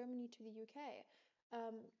moved from Germany to the UK.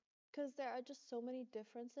 Because there are just so many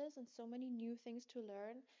differences and so many new things to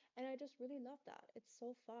learn, and I just really love that. It's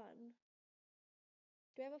so fun.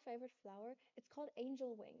 Do you have a favorite flower? It's called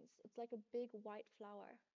angel wings. It's like a big white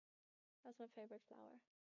flower. That's my favorite flower.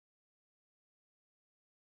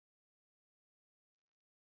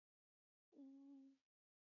 Mm.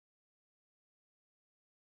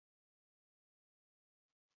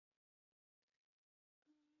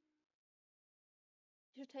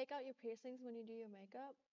 You take out your piercings when you do your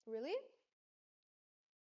makeup? Really?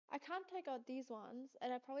 I can't take out these ones,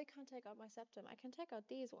 and I probably can't take out my septum. I can take out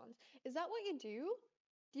these ones. Is that what you do?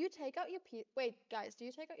 Do you take out your Wait, guys, do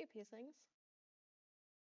you take out your piercings?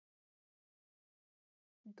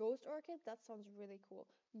 Ghost orchid? That sounds really cool.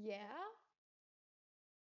 Yeah?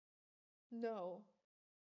 No.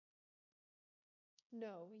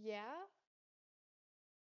 No. Yeah?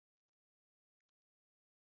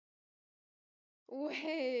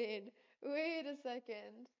 Wait. Wait a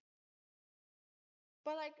second.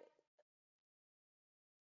 But like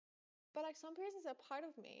some piercings are part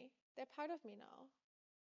of me. They're part of me now.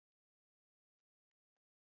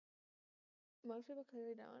 Most people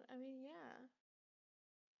clearly don't. I mean, yeah.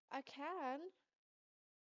 I can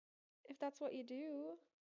if that's what you do.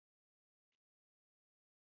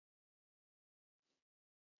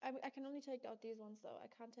 I can only take out these ones though. I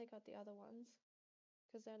can't take out the other ones.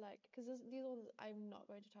 Because they're like, because these ones, I'm not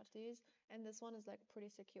going to touch these, and this one is like pretty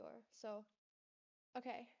secure. So,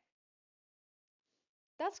 okay,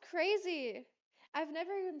 that's crazy. I've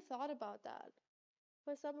never even thought about that.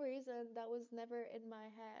 For some reason, that was never in my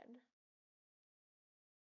head.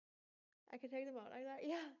 I can take them out like that.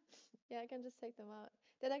 Yeah. Yeah, I can just take them out.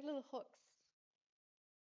 They're like little hooks.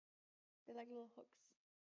 They're like little hooks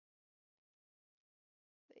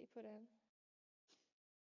that you put in.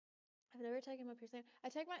 I've never taken my piercing. I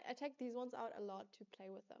take these ones out a lot to play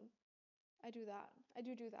with them. I do that. I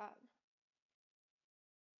do that.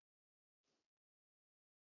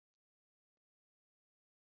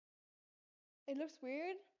 It looks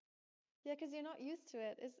weird. Yeah, 'cause you're not used to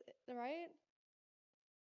it. Is right?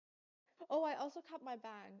 Oh, I also cut my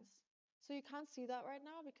bangs. So you can't see that right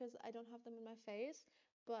now because I don't have them in my face,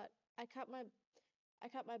 but I cut my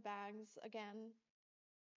bangs again.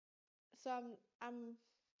 So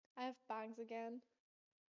I have bangs again.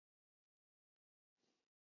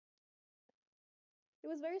 It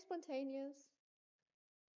was very spontaneous,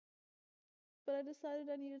 but I decided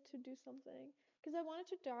I needed to do something because I wanted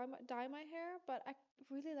to dye my hair, but I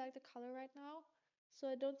really like the color right now, so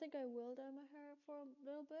I don't think I will dye my hair for a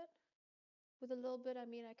little bit. With a little bit, I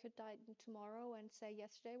mean I could dye it tomorrow and say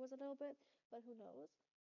yesterday was a little bit, but who knows?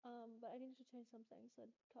 But I needed to change something, so I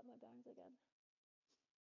cut my bangs again.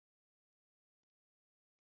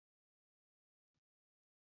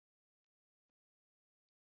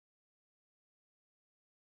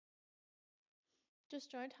 Just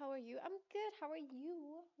joined. How are you? I'm good. How are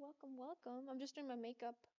you? Welcome, welcome. I'm just doing my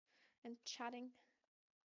makeup and chatting.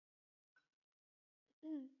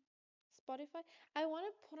 Spotify. I want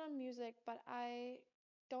to put on music, but I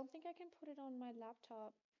don't think I can put it on my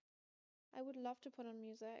laptop. I would love to put on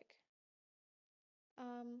music.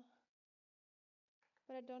 Um,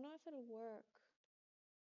 but I don't know if it'll work.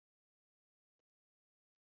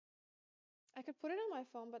 I could put it on my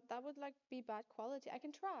phone, but that would like be bad quality. I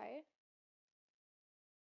can try.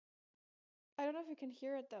 I don't know if you can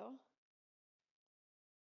hear it though.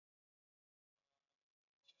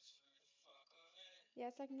 Yeah,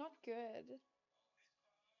 it's like not good.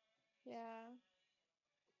 Yeah.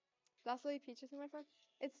 Lastly, peaches in my phone.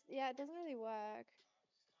 It's yeah, it doesn't really work.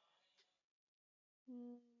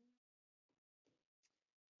 Hmm.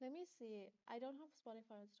 Let me see. I don't have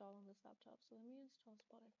Spotify installed on this laptop, so let me install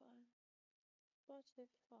Spotify.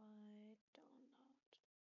 Spotify download.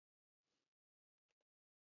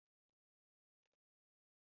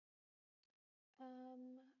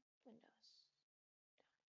 Windows.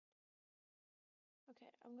 Okay,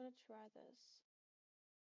 I'm gonna try this.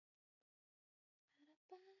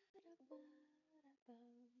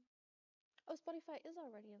 Oh, Spotify is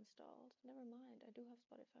already installed. Never mind. I do have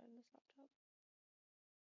Spotify on this laptop.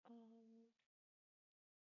 Um,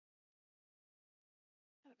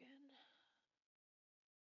 again.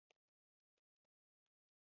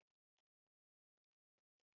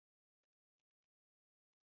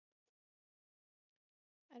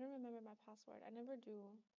 I don't remember my password. I never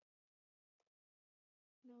do.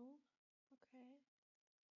 No? Okay.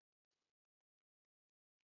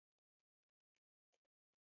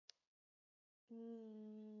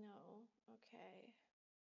 No. Okay.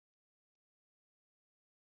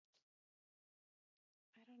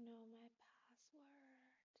 I don't know my password.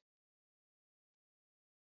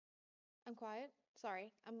 I'm quiet.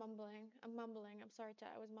 Sorry. I'm mumbling. I'm mumbling. I'm sorry,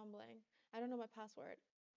 chat. I was mumbling. I don't know my password.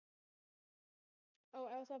 Oh,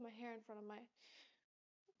 I also have my hair in front of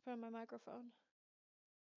my microphone.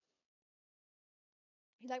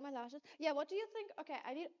 You like my lashes? Yeah, what do you think? Okay,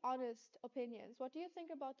 I need honest opinions. What do you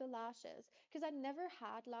think about the lashes? Because I never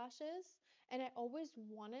had lashes and I always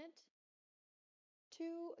wanted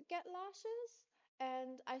to get lashes.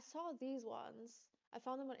 And I saw these ones. I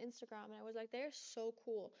found them on Instagram and I was like, they're so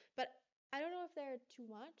cool. But I don't know if they're too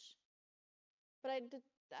much. But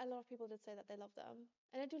a lot of people did say that they love them.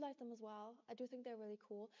 And I do like them as well. I do think they're really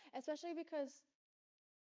cool, especially because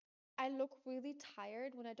I look really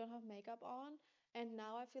tired when I don't have makeup on. And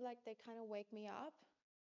now I feel like they kind of wake me up.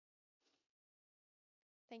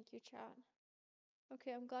 Thank you, chat.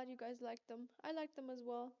 Okay, I'm glad you guys like them. I like them as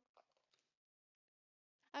well.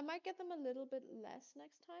 I might get them a little bit less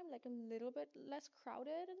next time, like a little bit less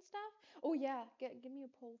crowded and stuff. Oh yeah, give me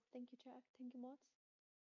a poll. Thank you, chat. Thank you, mods.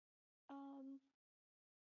 Um,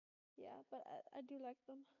 yeah, but I do like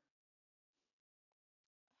them.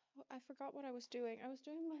 Oh, I forgot what I was doing. I was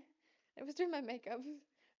doing my makeup.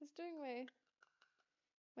 I was doing my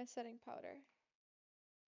setting powder.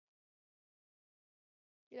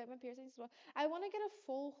 You like my piercings as well? I want to get a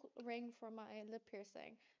full ring for my lip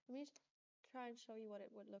piercing. Let me try and show you what it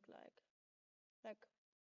would look like. Like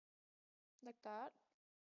like that.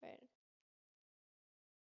 Wait.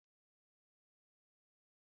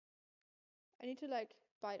 I need to like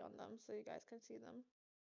bite on them so you guys can see them.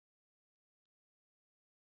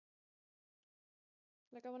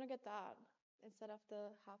 Like I want to get that instead of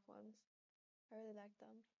the half ones. I really like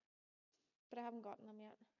them, but I haven't gotten them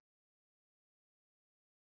yet.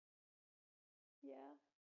 Yeah.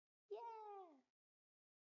 Yeah.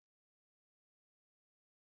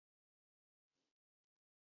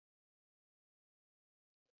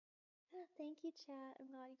 Thank you, chat. I'm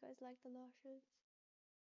glad you guys like the lashes.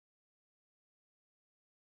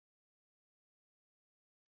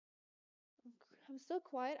 I'm still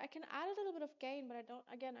quiet. I can add a little bit of gain, but I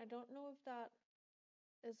don't know if that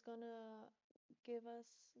is gonna give us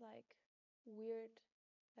like weird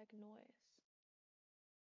like noise.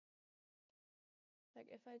 Like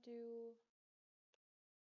if I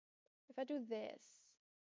do this,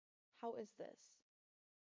 how is this?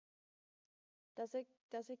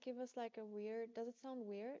 Does it give us like a weird, does it sound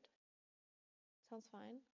weird? Sounds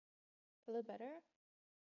fine. A little better?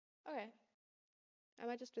 Okay. I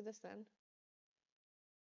might just do this then.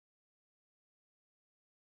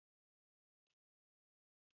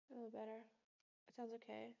 A little better. It sounds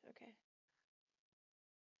okay. Okay.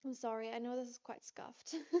 I'm sorry. I know this is quite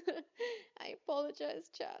scuffed. I apologize,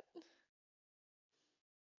 chat.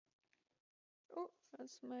 Oh,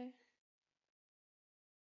 that's my.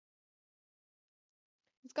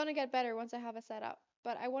 It's gonna get better once I have a setup.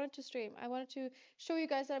 But I wanted to stream. I wanted to show you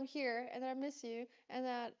guys that I'm here and that I miss you and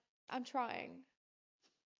that I'm trying.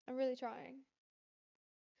 I'm really trying.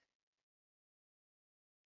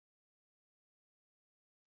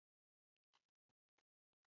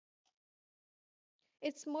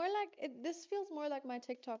 It's more like this feels more like my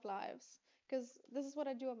TikTok lives because this is what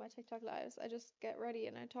I do on my TikTok lives. I just get ready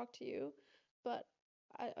and I talk to you, but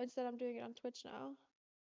instead I'm doing it on Twitch now.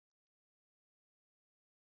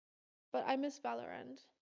 But I miss Valorant.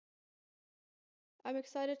 I'm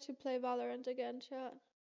excited to play Valorant again, chat.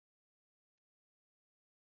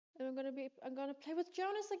 And I'm gonna play with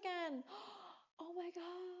Jonas again. Oh my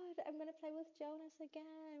God, I'm gonna play with Jonas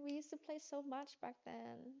again. We used to play so much back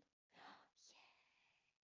then. Yeah.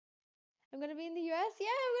 I'm gonna be in the US.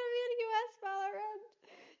 Yeah, I'm gonna be in the US Valorant.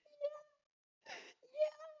 Yeah.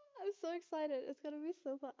 Yeah. I'm so excited. It's gonna be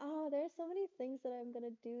so fun. Oh, there's so many things that I'm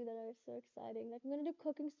gonna do that are so exciting. Like I'm gonna do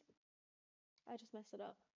cooking. I just messed it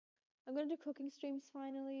up. I'm gonna do cooking streams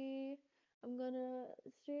finally. I'm gonna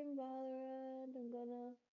stream Valorant. I'm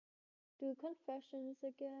gonna do confessions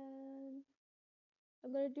again.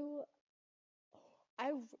 I'm gonna do.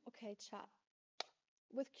 Okay, chat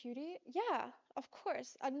with Cutie. Yeah, of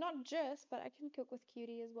course. Not just, but I can cook with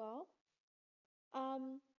Cutie as well.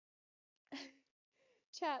 Um,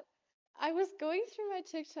 chat. I was going through my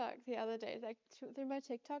TikTok the other day, like through my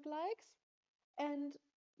TikTok likes, and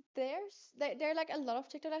there are like a lot of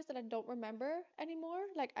TikTok likes that I don't remember anymore.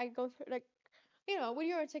 Like I go through like when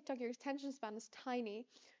you're on TikTok, your attention span is tiny.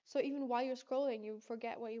 So even while you're scrolling, you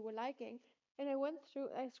forget what you were liking. And I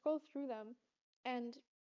scrolled through them, and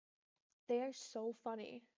they are so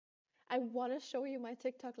funny. I want to show you my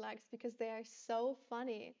TikTok likes because they are so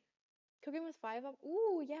funny. Cooking with 5 Up.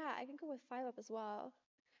 Ooh, yeah, I can cook with 5 Up as well.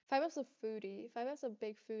 5 Up's a foodie. 5 Up's a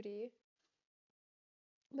big foodie.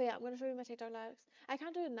 But yeah, I'm gonna show you my TikTok likes. I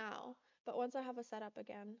can't do it now, but once I have a setup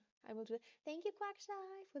again, I will do it. Thank you,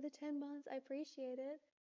 Quackshy, for the 10 months. I appreciate it.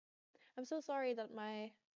 I'm so sorry that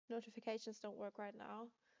my notifications don't work right now.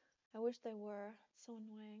 I wish they were. It's so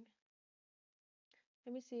annoying.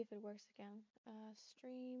 Let me see if it works again.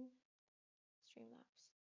 Streamlabs.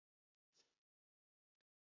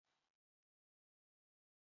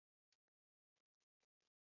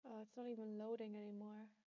 Oh, it's not even loading anymore.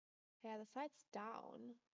 Yeah, the site's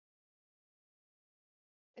down.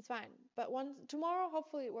 It's fine. But tomorrow,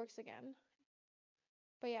 hopefully it works again.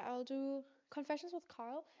 But yeah, I'll do confessions with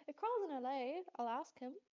Carl. If Carl's in LA, I'll ask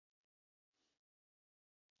him.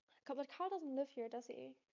 But Carl doesn't live here, does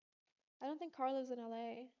he? I don't think Carl lives in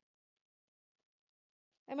LA.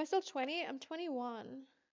 Am I still 20? I'm 21.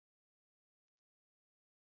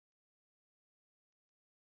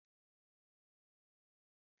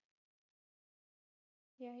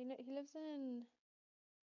 Yeah, he lives in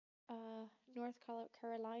North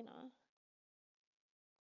Carolina.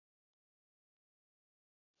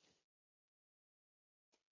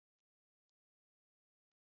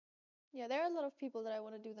 Yeah, there are a lot of people that I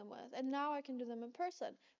want to do them with, and now I can do them in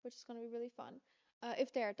person, which is going to be really fun.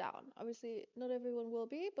 If they're down. Obviously, not everyone will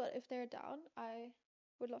be, but if they're down, I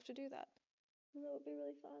would love to do that. That would be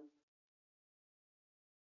really fun.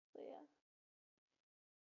 So yeah.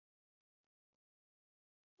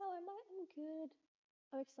 Oh, I'm good.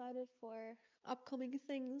 I'm excited for upcoming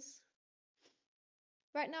things.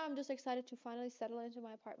 Right now, I'm just excited to finally settle into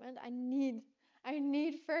my apartment. I need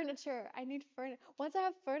furniture. I need furniture. Once I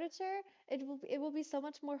have furniture, it will be so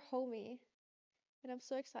much more homey. And I'm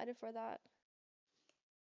so excited for that.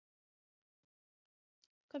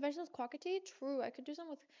 Conventional Quackity? True, I could do some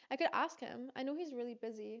with. I could ask him. I know he's really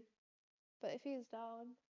busy, but if he's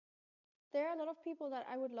down. There are a lot of people that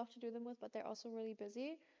I would love to do them with, but they're also really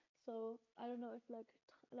busy. So I don't know if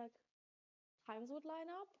like times would line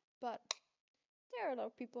up, but there are a lot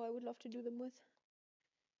of people I would love to do them with.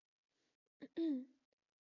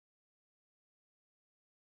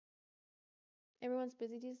 Everyone's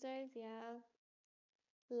busy these days, yeah.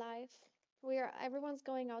 Life. Everyone's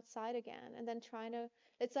going outside again and then trying to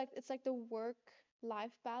it's like the work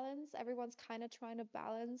life balance. Everyone's kind of trying to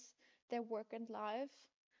balance their work and life.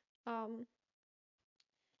 Um,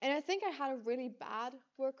 and I think I had a really bad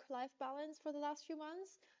work-life balance for the last few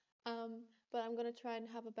months. But I'm gonna try and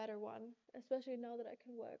have a better one, especially now that I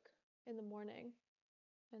can work in the morning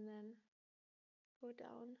and then go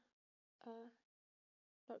down,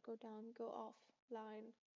 not go down, go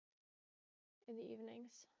offline in the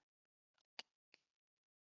evenings.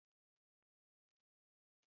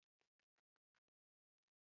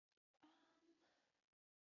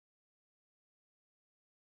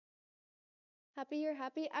 Happy you're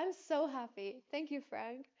happy? I'm so happy. Thank you,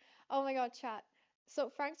 Frank. Oh my God, chat. So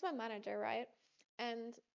Frank's my manager, right?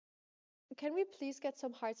 And can we please get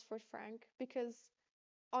some hearts for Frank? Because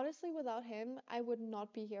honestly, without him, I would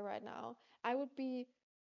not be here right now. I would be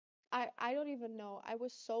I don't even know. I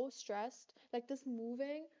was so stressed. Like this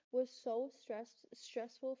moving was so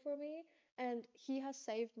stressful for me, and he has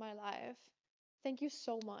saved my life. Thank you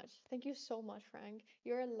so much. Thank you so much, Frank.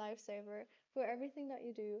 You're a lifesaver for everything that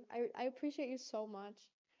you do. I appreciate you so much.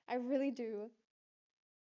 I really do.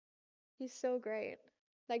 He's so great.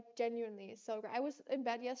 Like genuinely so great. I was in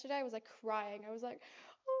bed yesterday, I was like crying. I was like,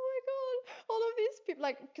 oh my God, all of these people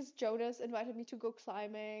like because Jonas invited me to go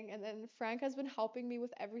climbing and then Frank has been helping me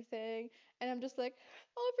with everything. And I'm just like,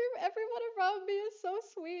 oh everyone around me is so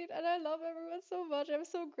sweet and I love everyone so much. I'm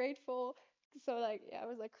so grateful. So like yeah, I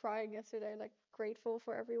was like crying yesterday, like grateful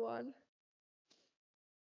for everyone.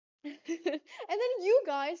 And then you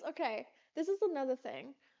guys, okay, this is another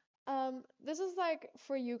thing. This is like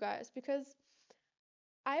for you guys because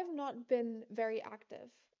I've not been very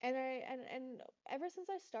active. And ever since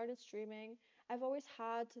I started streaming, I've always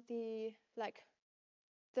had the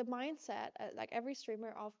mindset, like every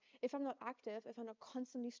streamer, of if I'm not active, if I'm not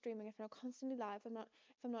constantly streaming, if I'm not constantly live, if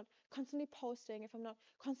I'm not constantly posting, if I'm not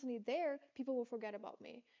constantly there, people will forget about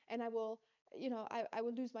me and I will, I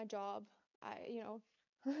will lose my job.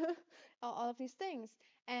 All of these things.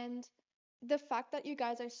 And the fact that you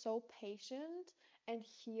guys are so patient and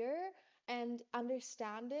here and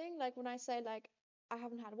understanding, like when I say like I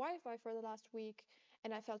haven't had Wi-Fi for the last week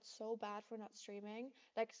and I felt so bad for not streaming,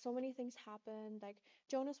 like so many things happened. Like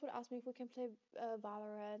Jonas would ask me if we can play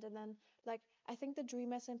Valorant, and then like I think the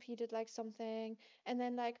Dream SMP did like something, and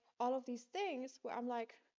then like all of these things where I'm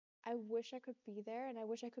like, I wish I could be there, and I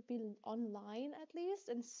wish I could be online at least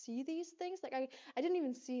and see these things. Like I didn't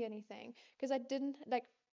even see anything because I didn't like.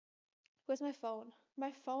 Where's my phone?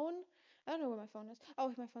 My phone. I don't know where my phone is.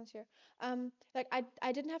 Oh, my phone's here. Like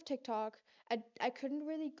I didn't have TikTok. I couldn't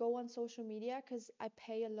really go on social media because I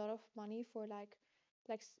pay a lot of money for like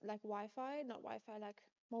Wi-Fi, not Wi-Fi, like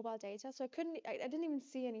mobile data. So I didn't even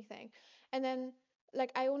see anything. And then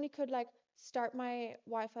like I only could like start my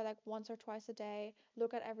Wi-Fi like once or twice a day,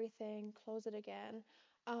 look at everything, close it again.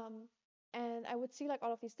 Um, and I would see like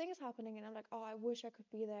all of these things happening, and I'm like, oh, I wish I could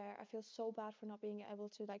be there. I feel so bad for not being able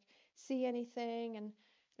to like see anything and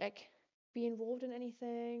like be involved in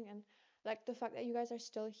anything. And like the fact that you guys are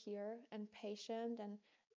still here and patient and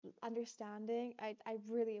understanding, I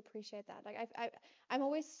really appreciate that. Like I'm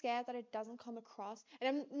always scared that it doesn't come across, and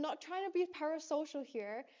I'm not trying to be parasocial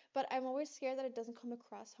here, but I'm always scared that it doesn't come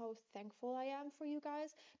across how thankful I am for you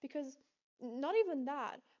guys, because not even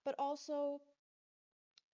that, but also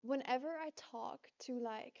whenever I talk to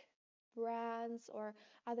like brands or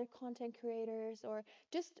other content creators or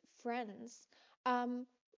just friends, um,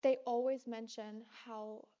 they always mention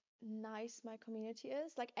how nice my community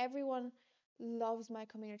is. Like everyone loves my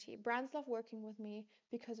community. Brands love working with me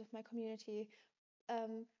because of my community.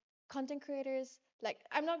 um Content creators, like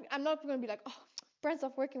I'm not gonna be like, oh, brands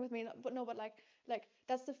love working with me, but no, but like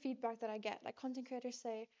that's the feedback that I get. Like content creators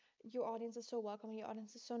say your audience is so welcoming, your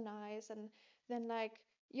audience is so nice. And then like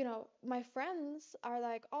my friends are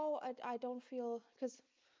like, oh, I don't feel, because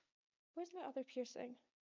where's my other piercing?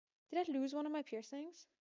 Did I lose one of my piercings?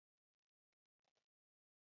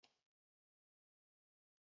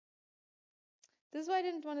 This is why I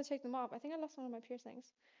didn't want to take them off. I think I lost one of my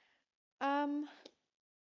piercings. um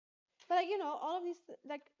but like all of these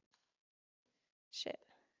like shit.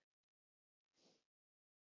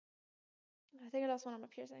 I think I lost one of my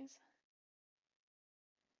piercings.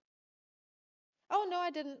 Oh no,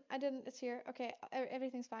 I didn't. I didn't. It's here. Okay,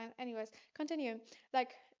 everything's fine. Anyways, continue.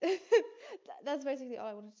 Like, that's basically all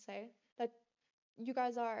I wanted to say. Like, you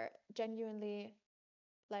guys are genuinely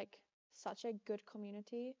like such a good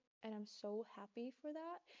community, and I'm so happy for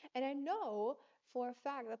that. And I know for a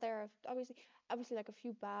fact that there are obviously like a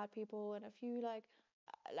few bad people and a few like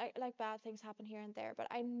bad things happen here and there, but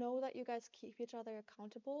I know that you guys keep each other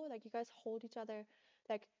accountable. Like, you guys hold each other,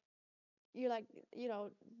 like, you're like, you know,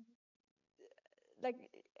 like,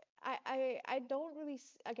 I don't really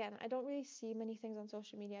again, I don't really see many things on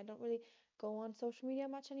social media. I don't really go on social media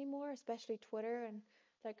much anymore, especially Twitter. And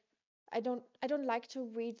like, I don't like to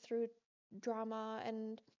read through drama.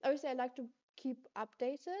 And obviously I like to keep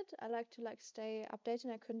updated. I like to like stay updated,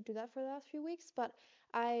 and I couldn't do that for the last few weeks, but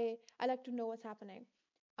I like to know what's happening.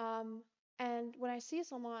 um and when I see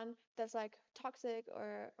someone that's like toxic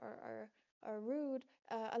or rude,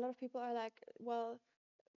 a lot of people are like, well,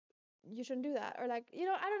 you shouldn't do that, or like,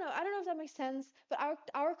 I don't know if that makes sense. But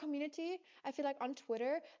our community, I feel like on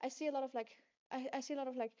Twitter, I see a lot of like, I see a lot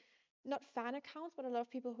of like, not fan accounts, but a lot of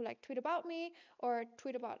people who like tweet about me or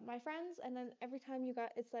tweet about my friends. And then every time you got,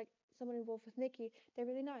 it's like someone involved with Nikki, they're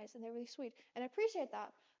really nice and they're really sweet, and I appreciate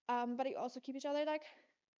that. But you also keep each other like,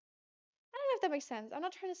 I don't know if that makes sense. I'm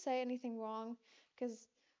not trying to say anything wrong, because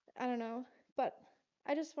I don't know. But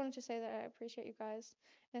I just wanted to say that I appreciate you guys.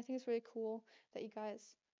 And I think it's really cool that you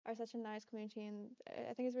guys are such a nice community. And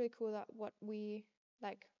I think it's really cool that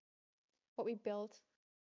like, what we built.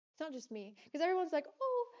 It's not just me. Because everyone's like,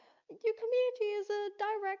 oh, your community is a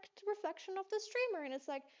direct reflection of the streamer. And it's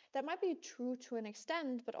like, that might be true to an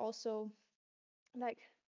extent, but also, like,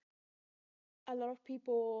 a lot of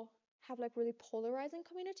people have like really polarizing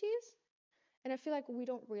communities. And I feel like we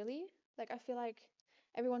don't really. Like, I feel like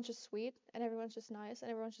everyone's just sweet and everyone's just nice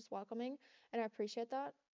and everyone's just welcoming, and I appreciate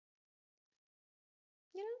that.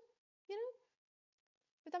 You know? You know?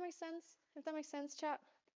 If that makes sense. If that makes sense, chat.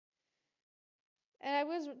 And I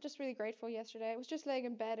was just really grateful yesterday. I was just laying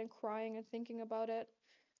in bed and crying and thinking about it,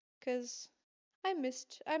 cuz I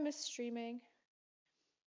missed streaming.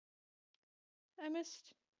 I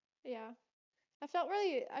missed Yeah. I felt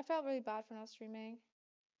really bad for not streaming.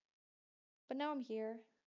 But now I'm here.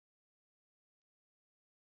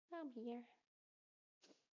 Now I'm here.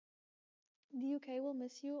 The UK will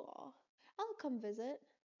miss you all. I'll come visit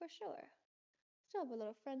for sure. Still have a lot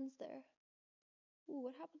of friends there. Ooh,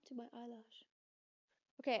 what happened to my eyelash?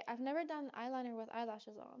 Okay, I've never done eyeliner with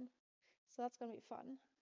eyelashes on, so that's gonna be fun.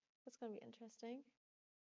 That's gonna be interesting.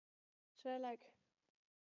 Should I like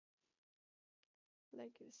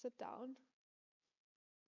sit down?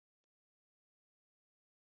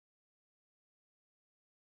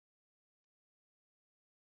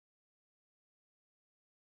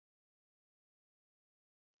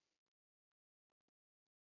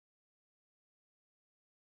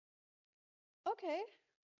 Okay,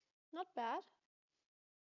 not bad.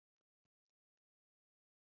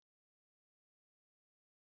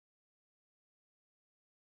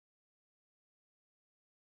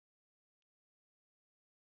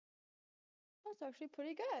 That's actually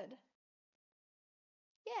pretty good.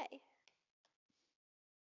 Yay.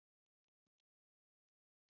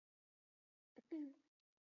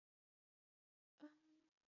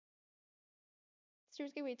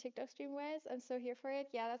 Streams give me TikTok stream ways. I'm so here for it.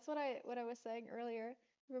 Yeah, that's what I was saying earlier.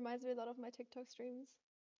 It reminds me a lot of my TikTok streams.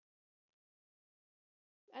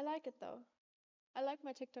 I like it though. I like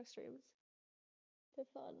my TikTok streams. They're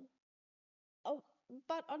fun. Oh,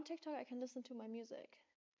 but on TikTok I can listen to my music.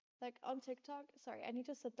 Like on TikTok, sorry, I need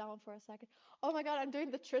to sit down for a second. Oh my god, I'm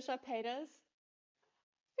doing the Trisha Paytas.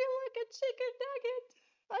 Feel like a chicken nugget.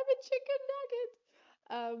 I'm a chicken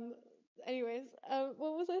nugget. Anyways,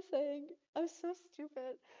 what was I saying? I'm so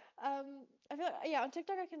stupid. I feel like, yeah, on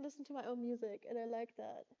TikTok I can listen to my own music, and I like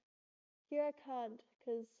that. Here I can't,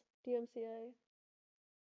 cause DMCA,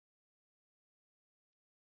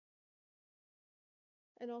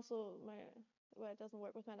 and also it doesn't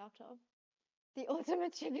work with my laptop. The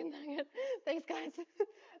ultimate chicken nugget. Thanks, guys.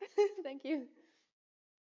 Thank you.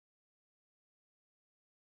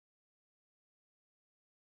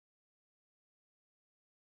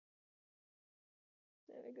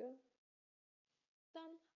 There we go.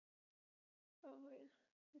 Done. Oh wait,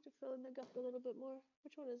 I need to fill in the gap a little bit more.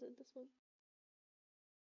 Which one is it? This one.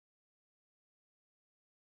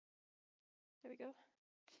 There we go.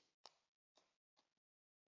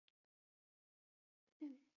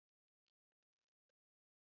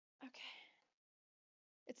 Okay.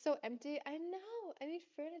 It's so empty. I know. I need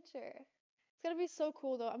furniture. It's gonna be so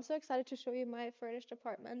cool though. I'm so excited to show you my furnished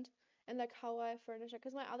apartment. and like how I furnish it.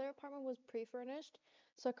 Because my other apartment was pre-furnished,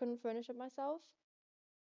 so I couldn't furnish it myself.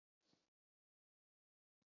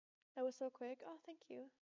 That was so quick. Oh, thank you.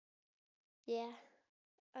 Yeah,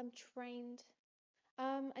 I'm trained.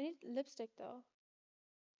 I need lipstick though.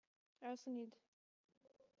 I also need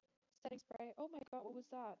setting spray. Oh my god, what was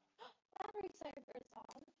that? Battery saver is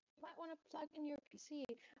on. You might want to plug in your PC.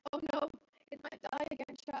 Oh no, it might die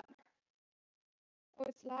again, chat. Oh,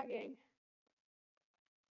 it's lagging.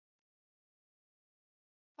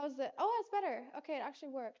 How's it? Oh, it's better. Okay, it actually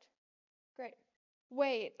worked. Great.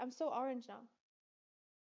 Wait, I'm so orange now.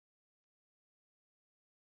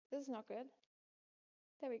 This is not good.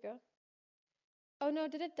 There we go. Oh no,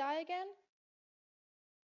 did it die again?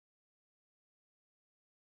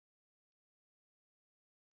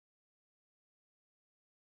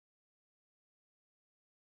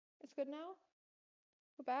 It's good now?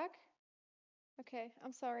 We're back? Okay,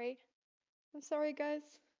 I'm sorry. I'm sorry, guys.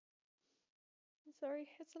 I'm sorry.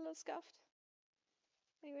 It's a little scuffed.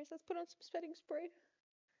 Anyways, let's put on some setting spray.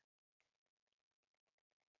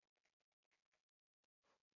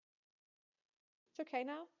 It's okay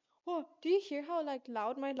now. Oh, do you hear how like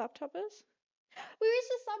loud my laptop is? We reached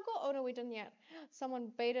the sub goal. Oh no, we didn't yet.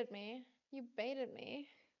 Someone baited me. You baited me.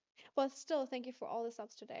 Well, still, thank you for all the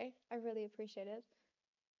subs today. I really appreciate it.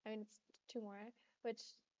 I mean, it's 2 more, which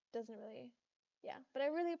doesn't really, yeah. But I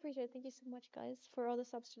really appreciate it. Thank you so much, guys, for all the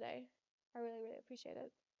subs today. I really, really appreciate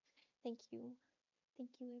it. Thank you. Thank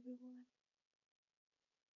you, everyone.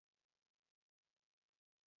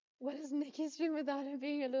 What is Nikki's stream without him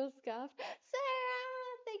being a little scuffed?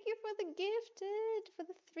 Sarah, thank you for the gifted, for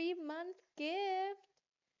the 3-month gift.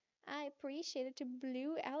 I appreciate it to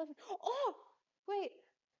Blue Elephant. Oh, wait.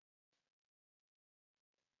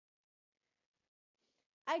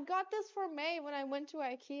 I got this for May when I went to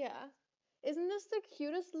IKEA. Isn't this the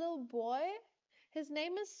cutest little boy? His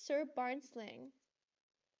name is Sir Barnsling.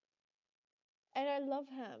 And I love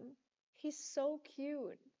him. He's so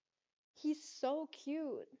cute. He's so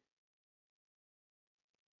cute.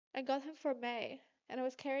 I got him for May, and I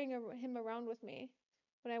was carrying him around with me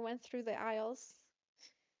when I went through the aisles.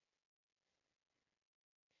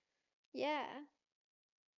 Yeah.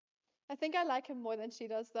 I think I like him more than she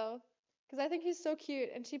does, though. Because I think he's so cute,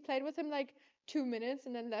 and she played with him like 2 minutes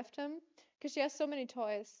and then left him. Because she has so many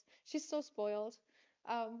toys. She's so spoiled.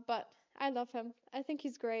 But I love him. I think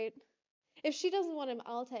he's great. If she doesn't want him,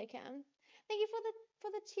 I'll take him. Thank you for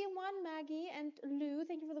the tier 1, Maggie and Lou.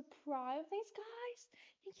 Thank you for the prime. Thanks, guys.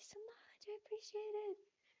 Thank you so much. I appreciate it.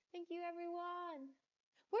 Thank you, everyone.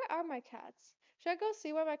 Where are my cats? Should I go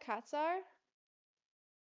see where my cats are?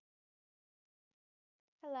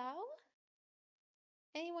 Hello?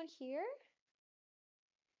 Anyone here?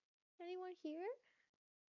 Anyone here?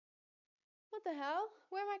 What the hell?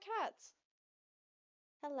 Where are my cats?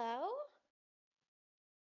 Hello?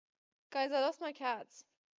 Guys, I lost my cats.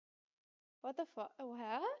 What the fuck?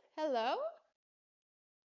 What? Hello?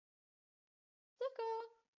 Zuko?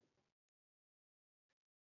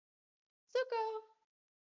 Zuko?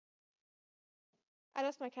 I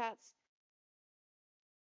lost my cats.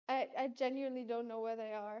 I genuinely don't know where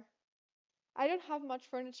they are. I don't have much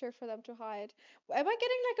furniture for them to hide. Am I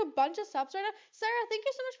getting like a bunch of subs right now? Sarah, thank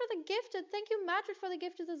you so much for the gifted. Thank you, Madrid, for the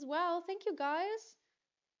gifted as well. Thank you, guys.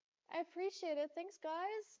 I appreciate it. Thanks,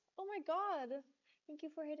 guys. Oh my god. Thank you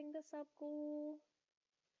for hitting the sub goal.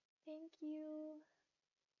 Thank you.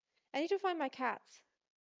 I need to find my cats.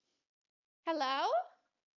 Hello?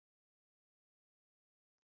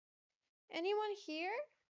 Anyone here?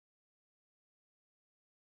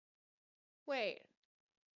 Wait.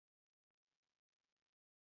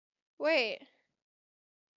 Wait.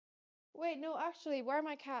 Wait, no, actually, where are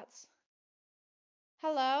my cats?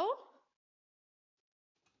 Hello?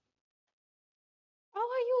 Oh,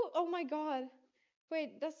 are you? Oh my god.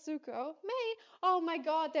 Wait, that's Zuko. May. Oh my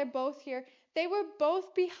god, they're both here. They were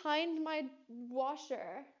both behind my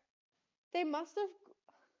washer. They must have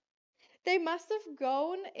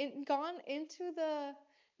gone into the,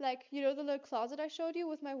 like, you know, the little closet I showed you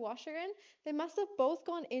with my washer in. They must have both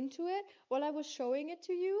gone into it while I was showing it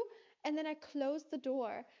to you, and then I closed the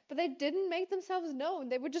door. But they didn't make themselves known.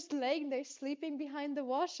 They were just laying there sleeping behind the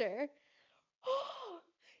washer. Oh,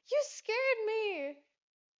 you scared me.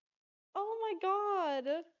 Oh my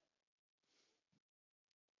god.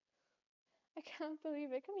 I can't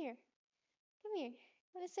believe it. Come here. Come here.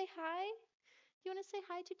 Want to say hi? You want to say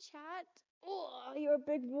hi to chat? Oh, you're a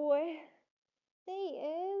big boy. There he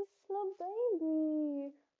is. Little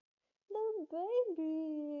baby. Little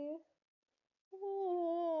baby.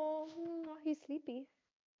 Oh, he's sleepy.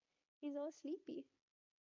 He's all sleepy.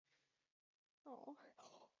 Oh.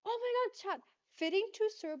 Oh my god, chat. fitting to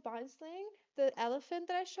Sir Barnsling, the elephant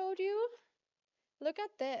that I showed you. Look at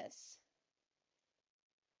this.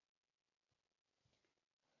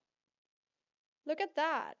 Look at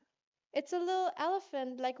that. It's a little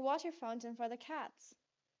elephant like water fountain for the cats.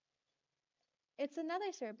 It's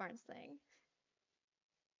another Sir Barnsling.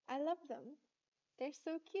 I love them. They're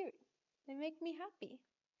so cute. They make me happy.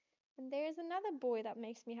 And there's another boy that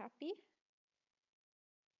makes me happy.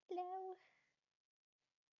 Hello.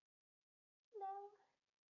 Hello.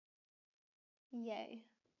 Yay.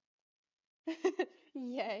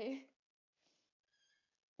 Yay.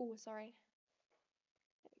 Oh, sorry.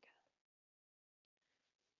 There we go.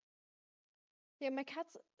 Yeah, my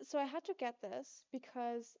cats. So I had to get this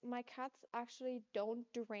because my cats actually don't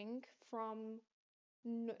drink from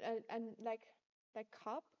and like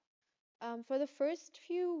cup. For the first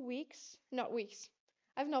few weeks, not weeks.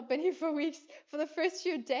 I've not been here for weeks. For the first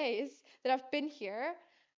few days that I've been here,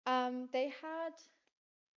 they had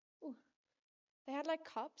ooh, they had like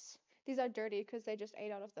cups. These are dirty because they just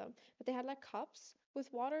ate out of them. But they had like cups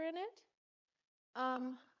with water in it.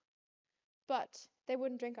 Um, but they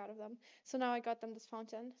wouldn't drink out of them. So now I got them this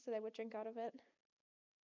fountain so they would drink out of it.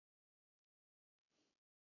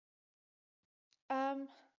 Um,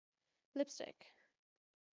 lipstick.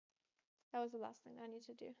 That was the last thing I need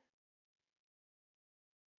to do.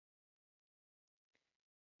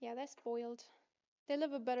 Yeah, they're spoiled. They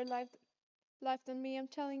live a better life than me, I'm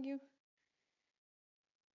telling you.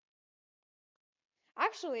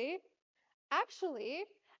 Actually, actually,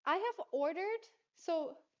 I have ordered.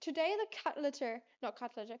 So today the cat litter, not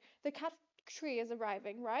cat litter, the cat tree is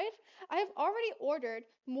arriving, right? I have already ordered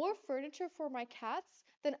more furniture for my cats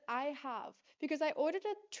than I have because I ordered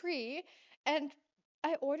a tree and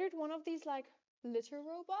I ordered one of these like litter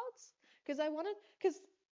robots because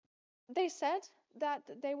they said that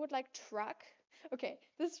they would like track. Okay,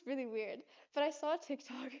 this is really weird, but I saw a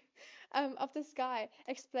TikTok of this guy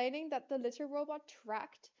explaining that the litter robot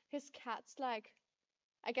tracked his cat's like,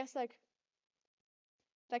 I guess like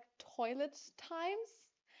toilet times,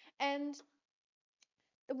 and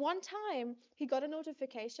one time he got a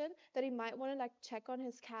notification that he might want to like check on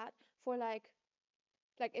his cat for like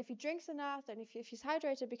if he drinks enough and if he's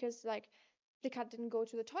hydrated because like the cat didn't go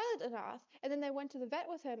to the toilet enough. And then they went to the vet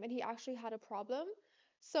with him and he actually had a problem.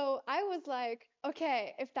 So I was like,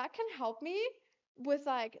 okay, if that can help me with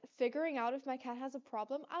like figuring out if my cat has a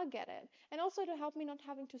problem, I'll get it. And also to help me not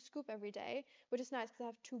having to scoop every day, which is nice because I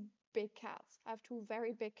have two big cats. I have two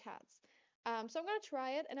very big cats. So I'm gonna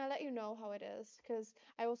try it and I'll let you know how it is because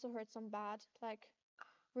I also heard some bad like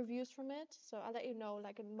reviews from it. So I'll let you know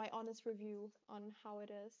like my honest review on how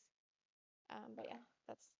it is. But yeah,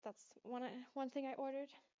 that's one thing I ordered.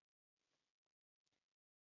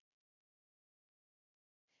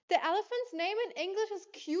 The elephant's name in English is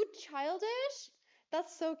cute childish.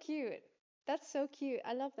 That's so cute. That's so cute.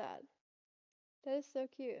 I love that. That is so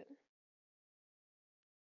cute.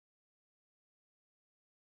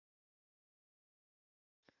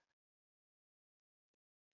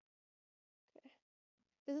 Okay.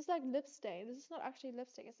 This is like lip stain. This is not actually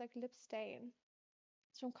lipstick. It's like lip stain.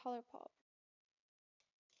 It's from Colourpop.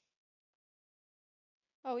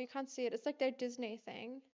 Oh, you can't see it. It's like their Disney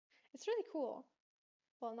thing. It's really cool.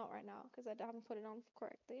 Well, not right now because I haven't put it on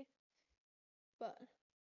correctly. But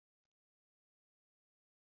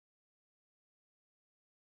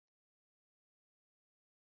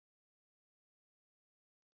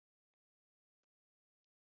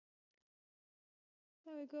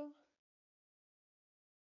there we go.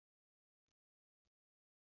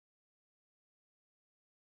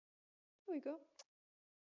 There we go.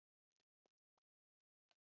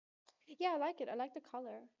 Yeah, I like it. I like the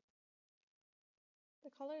color. The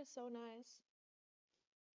color is so nice.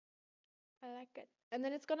 I like it. And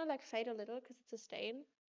then it's gonna like fade a little because it's a stain.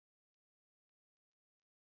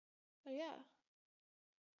 But yeah.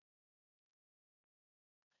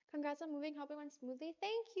 Congrats on moving. Hope it went smoothly.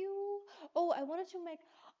 Thank you. Oh, I wanted to make.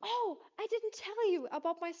 Oh, I didn't tell you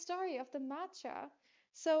about my story of the matcha.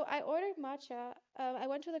 So I ordered matcha. I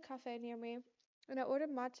went to the cafe near me, and I ordered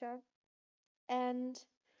matcha. And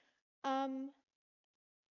um,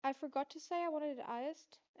 I forgot to say I wanted it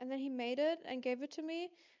iced, and then he made it and gave it to me,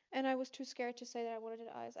 and I was too scared to say that I wanted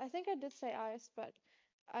it iced. I think I did say iced, but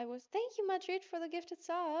I was. Thank you, Madrid, for the gifted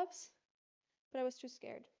subs. But I was too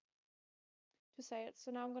scared to say it,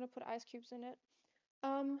 so now I'm gonna put ice cubes in it.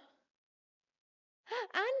 Um,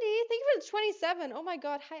 Andy, thank you for the 27. Oh my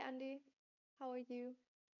God. Hi, Andy. How are you?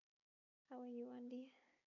 How are you, Andy?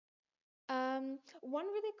 One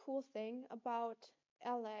really cool thing about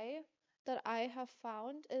LA that I have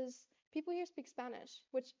found is people here speak Spanish,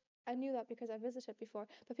 which I knew that because I visited before,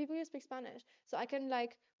 but people here speak Spanish, so I can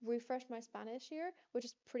like refresh my Spanish here, which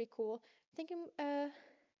is pretty cool. Thank you,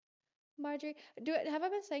 Marjorie. Have I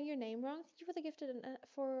been saying your name wrong? Thank you for the gifted and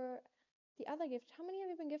for the other gift. How many have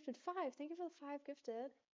you been gifted? 5. Thank you for the 5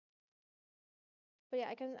 gifted. But yeah,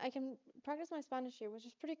 I can practice my Spanish here, which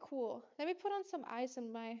is pretty cool. Let me put on some ice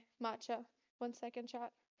in my matcha. 1 second,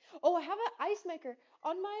 chat. Oh, I have an ice maker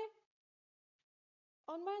on my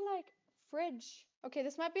like fridge. Okay,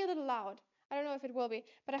 this might be a little loud. I don't know if it will be,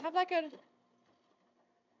 but I have like a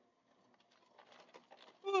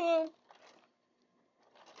Whoa.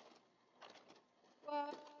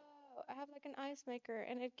 Wow. I have like an ice maker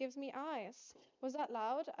and it gives me ice. Was that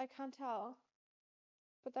loud? I can't tell.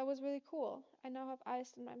 But that was really cool. I now have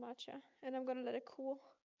ice in my matcha and I'm gonna let it cool.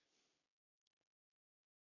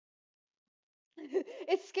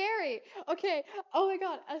 It's scary. Okay. Oh my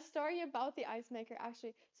god, a story about the ice maker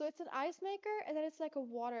actually. So it's an ice maker and then it's like a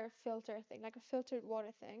water filter thing, like a filtered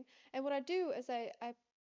water thing. And what I do is I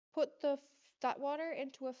put that water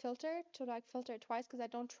into a filter to like filter it twice because I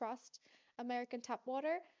don't trust American tap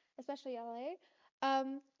water, especially LA.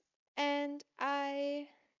 Um, and I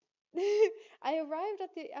I arrived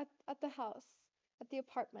at the house, at the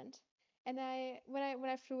apartment, and when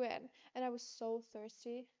I flew in, and I was so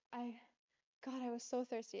thirsty. God, I was so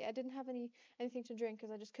thirsty. I didn't have anything to drink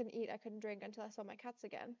because I just couldn't eat. I couldn't drink until I saw my cats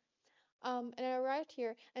again. And I arrived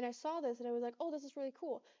here and I saw this and I was like, oh, this is really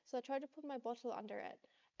cool. So I tried to put my bottle under it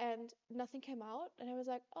and nothing came out. And I was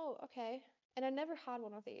like, oh, okay. And I never had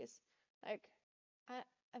one of these. Like, I,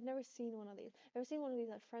 I've never seen one of these. I've never seen one of these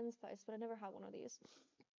at friend's place, but I never had one of these.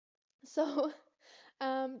 So,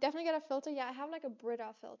 definitely get a filter. Yeah, I have like a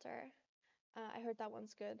Brita filter. I heard that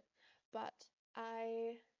one's good. But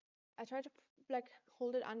I I tried to like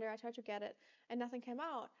hold it under, I tried to get it, and nothing came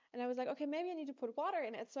out. And I was like, okay, maybe I need to put water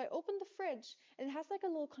in it. So I opened the fridge, and it has like a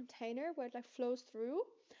little container where it like flows through.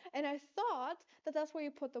 And I thought that that's where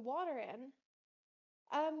you put the water in.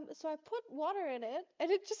 So I put water in it,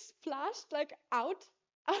 and it just splashed like out,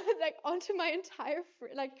 like onto my entire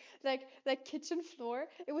like kitchen floor.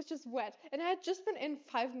 It was just wet, and I had just been in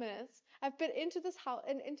 5 minutes. I've been into this house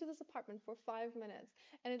and into this apartment for 5 minutes,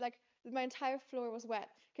 and it like my entire floor was wet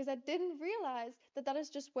because I didn't realize that that is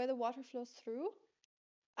just where the water flows through.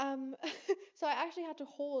 Um, so I actually had to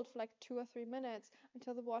hold for like 2 or 3 minutes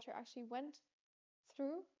until the water actually went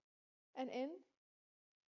through and in.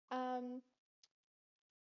 Um,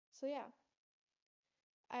 so yeah.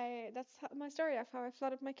 That's my story of how I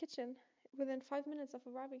flooded my kitchen within 5 minutes of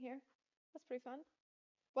arriving here. That's pretty fun.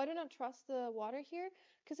 Why do I not trust the water here?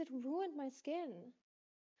 Because it ruined my skin.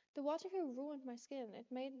 The water here ruined my skin. It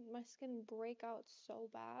made my skin break out so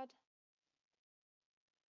bad.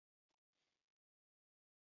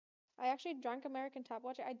 I actually drank American tap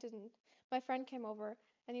water. I didn't. My friend came over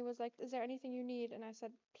and he was like, "Is there anything you need?" And I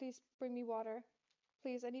said, "Please bring me water.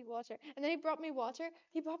 Please, I need water." And then he brought me water.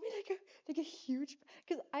 He brought me like a huge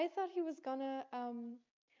because I thought he was gonna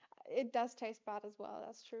it does taste bad as well,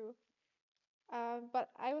 that's true. But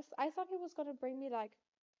I thought he was gonna bring me like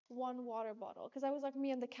one water bottle because I was like,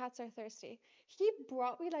 me and the cats are thirsty. He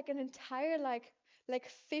brought me like an entire like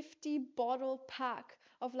 50 bottle pack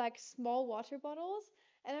of like small water bottles,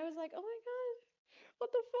 and I was like, oh my god,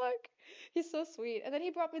 what the fuck? He's so sweet. And then he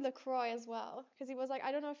brought me LaCroix as well because he was like,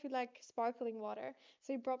 I don't know if you like sparkling water,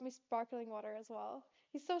 so he brought me sparkling water as well.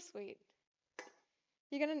 He's so sweet.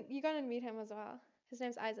 You're gonna meet him as well. His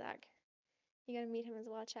name's Isaac. You're gonna meet him as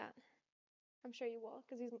well, chat. I'm sure you will,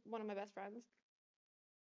 because he's one of my best friends.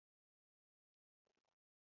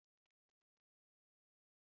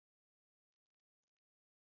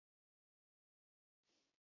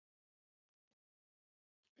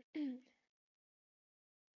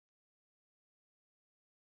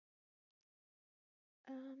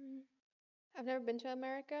 um, I've never been to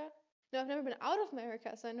America. No, I've never been out of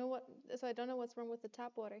America, so I don't know what's wrong with the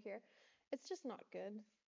tap water here. It's just not good.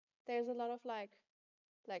 There's a lot of like,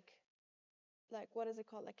 what is it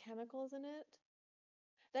called? Like chemicals in it.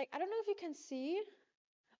 Like, I don't know if you can see,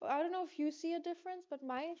 or I don't know if you see a difference, but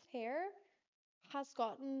my hair has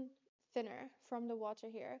gotten thinner from the water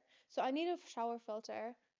here. So I need a shower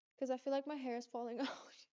filter because I feel like my hair is falling out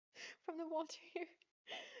from the water here.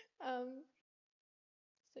 Um,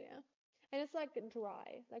 so yeah. And it's like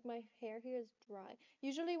dry. Like my hair here is dry.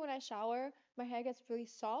 Usually when I shower, my hair gets really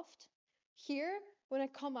soft. Here, when I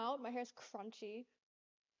come out, my hair is crunchy.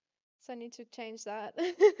 So I need to change that.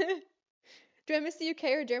 Do I miss the UK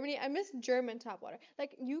or Germany? I miss German tap water.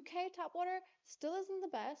 Like UK tap water still isn't the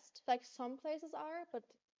best. Like some places are, but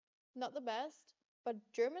not the best. But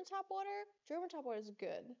German tap water is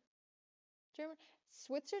good.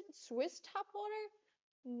 Swiss tap water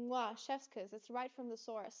Mwah, chef's kiss. It's right from the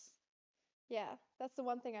source. Yeah, that's the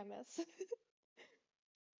one thing I miss.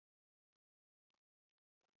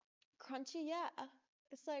 Crunchy, yeah.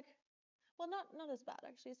 It's like, well, not as bad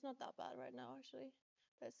actually. It's not that bad right now actually,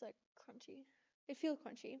 but it's like crunchy. It feels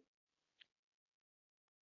crunchy.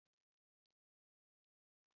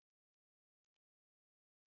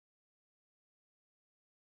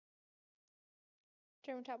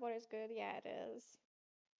 German tap water is good. Yeah, it is.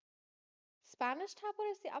 Spanish tap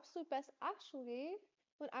water is the absolute best. Actually,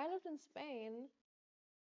 when I lived in Spain,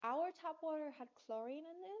 our tap water had chlorine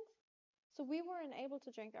in it, so we weren't able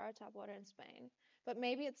to drink our tap water in Spain. But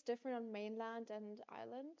maybe it's different on mainland and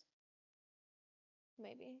island.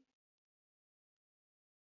 Maybe.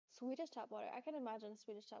 Swedish tap water. I can imagine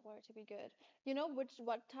Swedish tap water to be good. You know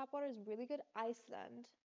what tap water is really good? Iceland.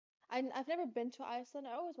 I've never been to Iceland.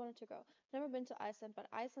 I always wanted to go. Never been to Iceland, but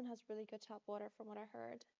Iceland has really good tap water from what I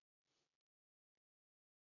heard.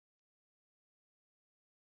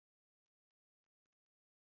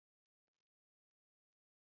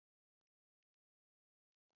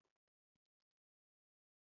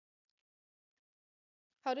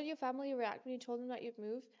 How did your family react when you told them that you'd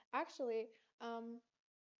moved? Actually, um,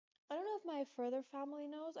 I don't know if my further family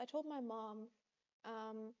knows. I told my mom,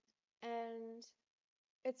 um, and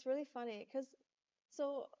it's really funny because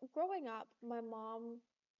so growing up, my mom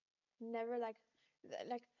never like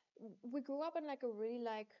we grew up in like a really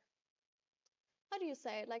like how do you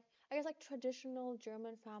say it? Like I guess like traditional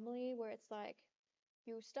German family where it's like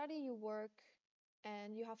you study, you work,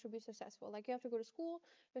 and you have to be successful. Like you have to go to school,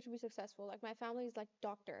 you have to be successful. Like my family is like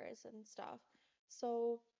doctors and stuff.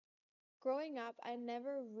 So growing up, I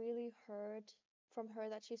never really heard from her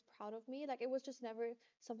that she's proud of me. Like it was just never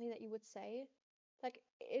something that you would say. Like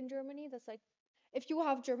in Germany, that's like if you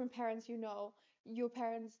have German parents, you know, your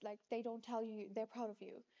parents like they don't tell you they're proud of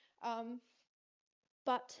you. Um,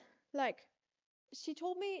 but like she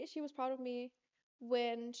told me she was proud of me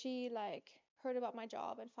when she like heard about my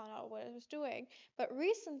job and found out what I was doing. But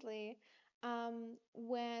recently,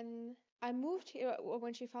 when I moved here, or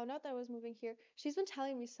when she found out that I was moving here, she's been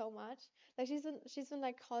telling me so much. Like she's been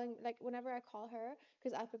like calling like whenever I call her,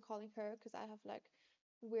 because I've been calling her because I have like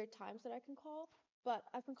weird times that I can call. But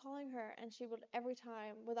I've been calling her, and she would every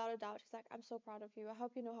time, without a doubt, she's like, "I'm so proud of you. I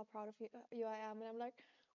hope you know how proud of you I am." And I'm like,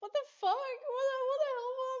 what the fuck? What the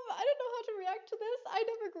hell, mom? I don't know how to react to this. I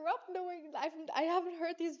never grew up knowing. I haven't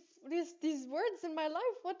heard these words in my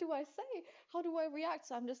life. What do I say? How do I react?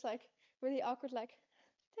 So I'm just like really awkward, like,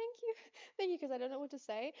 thank you, thank you, because I don't know what to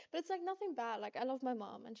say. But it's like nothing bad. Like I love my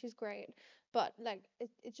mom and she's great, but like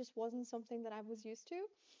it just wasn't something that I was used to.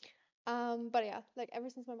 But yeah, like ever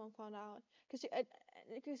since my mom found out,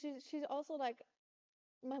 because she's also like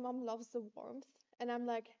my mom loves the warmth, and I'm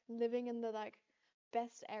like living in the like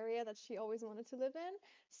best area that she always wanted to live in.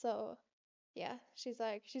 So yeah, she's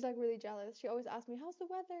like really jealous. She always asks me, "How's the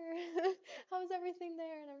weather? How's everything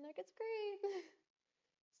there?" And I'm like, "It's great."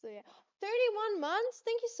 So yeah, 31 months.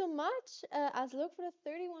 Thank you so much, as look for the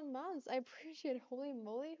 31 months. I appreciate it. Holy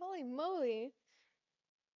moly, holy moly.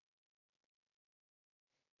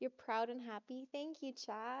 You're proud and happy. Thank you,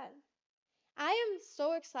 chat. I am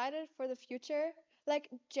so excited for the future. Like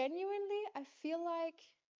genuinely, I feel like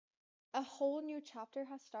a whole new chapter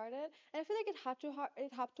has started, and I feel like it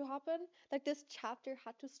had to happen. Like this chapter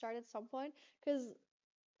had to start at some point, because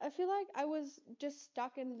I feel like I was just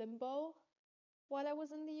stuck in limbo while I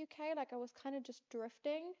was in the UK. Like I was kind of just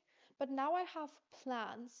drifting, but now I have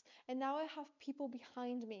plans, and now I have people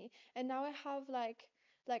behind me, and now I have like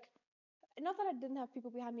not that I didn't have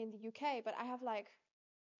people behind me in the UK, but I have like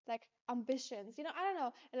ambitions, I don't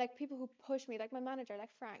know, and like people who push me, like my manager, like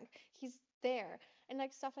Frank, he's there, and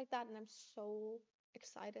like stuff like that, and I'm so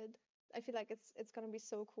excited. I feel like it's gonna be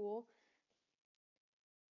so cool.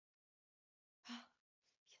 Yes,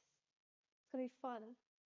 it's gonna be fun.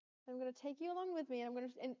 I'm gonna take you along with me, and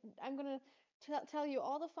I'm gonna tell you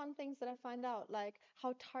all the fun things that I find out, like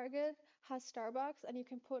how Target has Starbucks, and you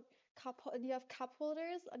can put you have cup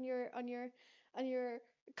holders on your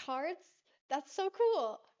cards. That's so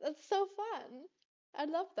cool. That's so fun. I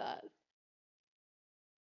love that.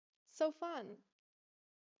 So fun.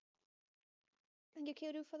 Thank you,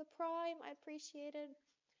 Kyoto, for the prime. I appreciate it.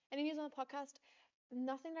 Any news on the podcast?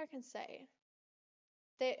 Nothing that I can say.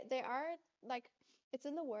 They are like it's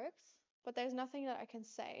in the works, but there's nothing that I can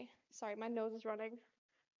say. Sorry, my nose is running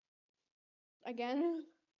again.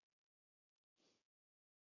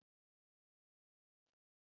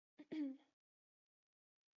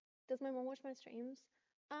 Does my mom watch my streams?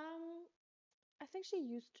 Um, I think she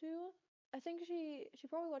used to. I think she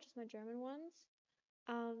probably watches my German ones.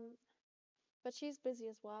 Um, but she's busy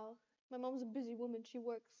as well. My mom's a busy woman. She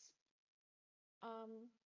works.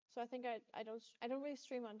 So I think I don't really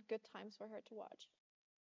stream on good times for her to watch.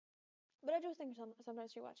 But I do think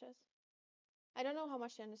sometimes she watches. I don't know how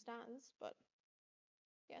much she understands, but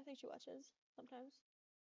yeah, I think she watches sometimes.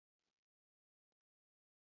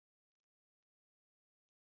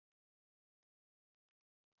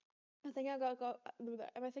 I think I gotta go.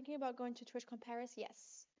 Am I thinking about going to TwitchCon Paris?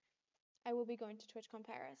 Yes, I will be going to TwitchCon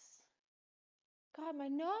Paris. God, my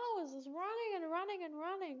nose is running and running and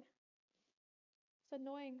running. It's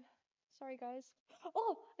annoying. Sorry, guys.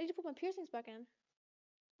 Oh, I need to put my piercings back in.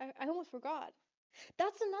 I almost forgot.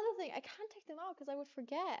 That's another thing. I can't take them out because I would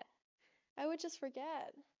forget. I would just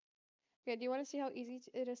forget. Okay, do you want to see how easy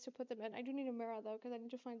it is to put them in? I do need a mirror though because I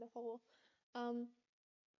need to find the hole. Um,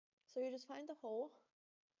 so you just find the hole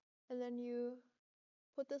and then you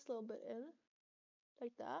put this little bit in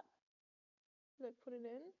like that. Like put it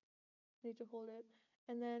in. You need to hold it,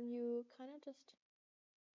 and then you kind of just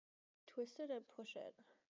twist it and push it.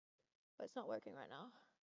 But it's not working right now.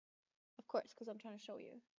 Of course, because I'm trying to show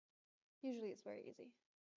you. Usually it's very easy.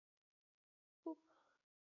 Boop,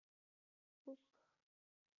 boop.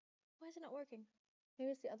 Why is it not working?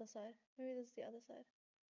 Maybe it's the other side. Maybe this is the other side.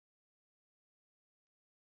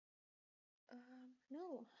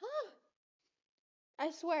 No. Huh?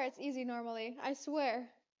 I swear it's easy normally. I swear.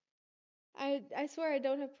 I swear I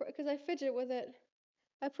don't have because I fidget with it.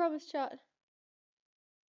 I promise, chat.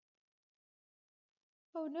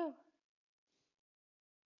 Oh no.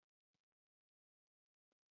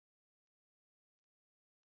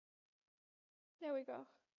 There we go.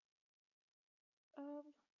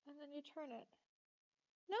 And then you turn it.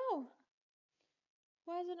 No.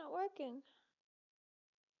 Why is it not working?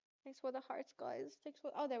 Thanks for the hearts, guys. Thanks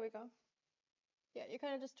for. Oh, there we go. Yeah, you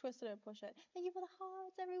kind of just twist it and push it. Thank you for the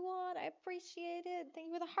hearts, everyone. I appreciate it. Thank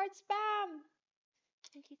you for the heart spam.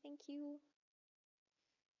 Thank you, thank you.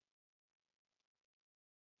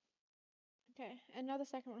 Okay, and now the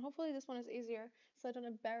second one. Hopefully this one is easier so I don't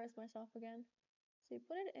embarrass myself again. So you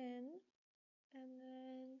put it in, and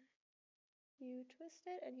then you twist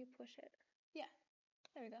it and you push it. Yeah,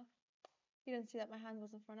 there we go. You didn't see that my hand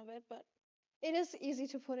was in front of it, but it is easy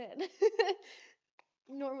to put in.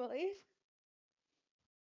 Normally.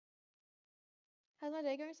 How's my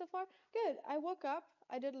day going so far? Good. I woke up,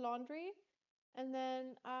 I did laundry, and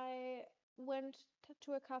then I went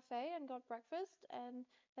to a cafe and got breakfast, and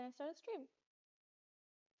then I started stream.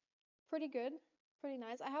 Pretty good, pretty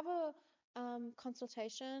nice. I have a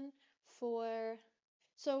consultation for,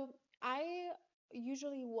 so I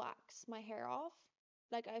usually wax my hair off.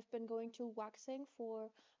 Like I've been going to waxing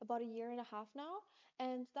for about a year and a half now,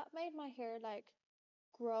 and that made my hair like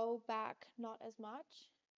grow back not as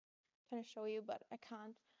much. Trying to show you, but I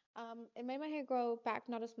can't. It made my hair grow back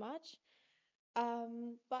not as much.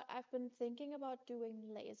 But I've been thinking about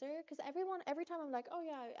doing laser because every time I'm like, oh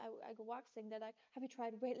yeah, I go waxing, they're like, have you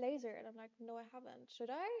tried laser? And I'm like, no, I haven't. Should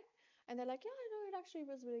I? And they're like, yeah, I know it actually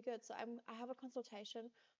was really good. So I have a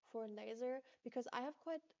consultation for laser because I have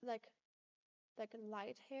quite like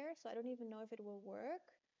light hair, so I don't even know if it will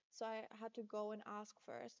work. So I had to go and ask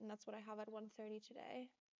first, and that's what I have at 1:30 today.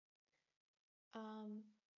 Um,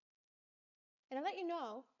 and I'll let you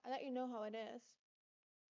know. I'll let you know how it is.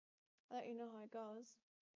 I'll let you know how it goes.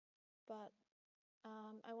 But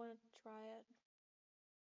I want to try it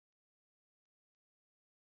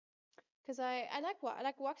because I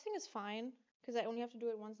like waxing is fine because I only have to do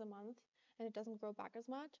it once a month and it doesn't grow back as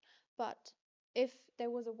much. But if there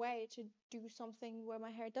was a way to do something where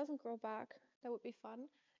my hair doesn't grow back, that would be fun.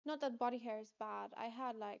 Not that body hair is bad. I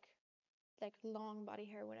had like long body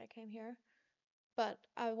hair when I came here, but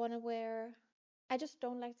I want to wear. I just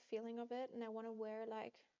don't like the feeling of it, and I want to wear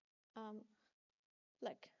um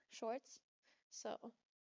like shorts. So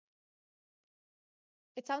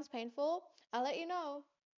it sounds painful. I'll let you know.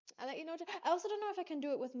 I'll let you know. I also don't know if I can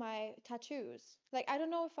do it with my tattoos. Like I don't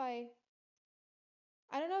know if I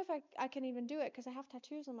can even do it because I have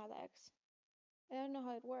tattoos on my legs. I don't know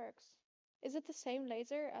how it works. Is it the same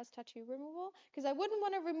laser as tattoo removal? Because I wouldn't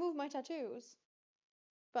want to remove my tattoos.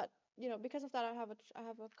 But, because of that I have a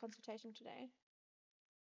consultation today.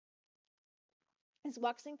 Is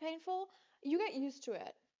waxing painful? You get used to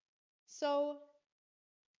it. So,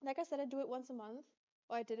 like I said, I do it once a month,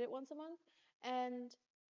 or I did it once a month, and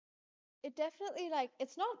it definitely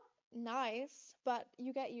it's not nice, but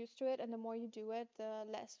you get used to it, and the more you do it, the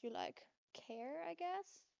less you care, I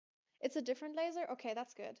guess. It's a different laser? Okay,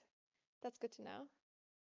 that's good. That's good to know.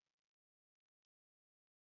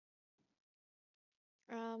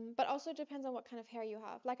 But also it depends on what kind of hair you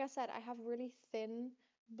have. Like I said, I have really thin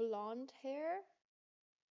blonde hair.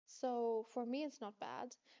 So for me, it's not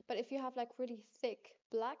bad. But if you have like really thick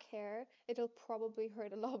black hair, it'll probably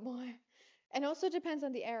hurt a lot more. And also depends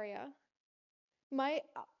on the area. My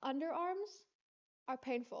underarms are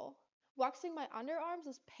painful. Waxing my underarms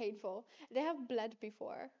is painful. They have bled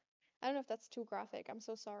before. I don't know if that's too graphic. I'm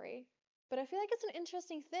so sorry. But I feel like it's an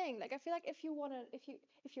interesting thing. Like I feel like if you wanna, if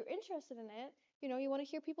you're interested in it, you want to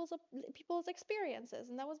hear people's experiences,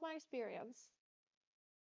 and that was my experience.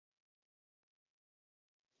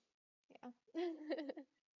 Yeah.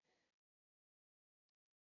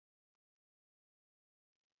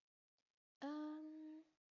 um,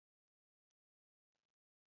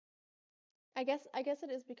 I guess it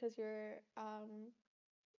is because your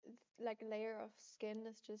like layer of skin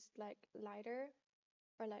is just like lighter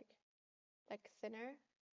or like thinner.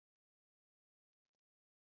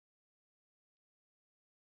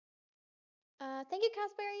 Thank you,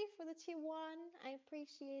 Casperry, for the tier one. I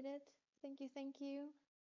appreciate it. Thank you, thank you.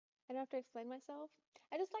 I don't have to explain myself.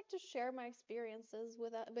 I just like to share my experiences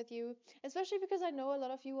with you, especially because I know a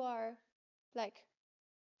lot of you are like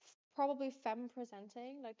probably femme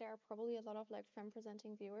presenting. Like there are probably a lot of like femme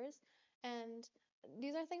presenting viewers, and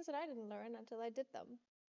these are things that I didn't learn until I did them.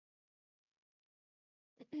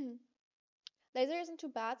 Laser isn't too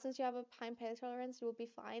bad since you have a pine pain tolerance. You will be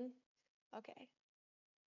fine. Okay.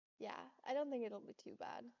 Yeah, I don't think it'll be too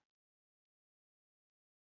bad.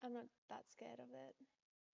 I'm not that scared of it.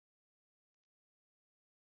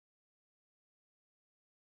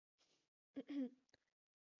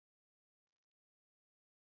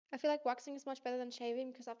 I feel like waxing is much better than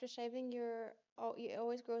shaving because after shaving, it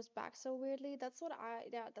always grows back so weirdly.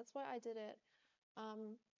 Yeah, that's why I did it.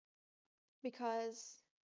 Um, because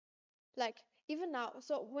like even now,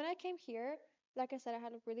 so when I came here, like I said, I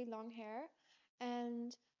had a really long hair,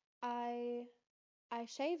 and I I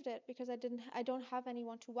shaved it because I don't have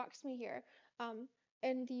anyone to wax me here. Um,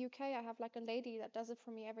 in the UK, I have like a lady that does it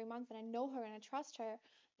for me every month, and I know her and I trust her,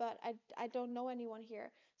 but I don't know anyone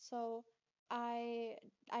here. So I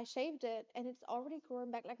I shaved it, and it's already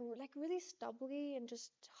growing back like really stubbly and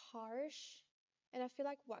just harsh. And I feel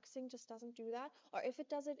like waxing just doesn't do that. Or if it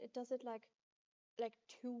does it like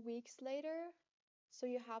 2 weeks later. So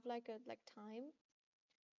you have like a like time.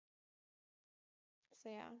 So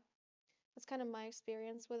yeah, that's kind of my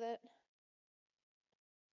experience with it.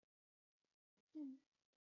 Hmm.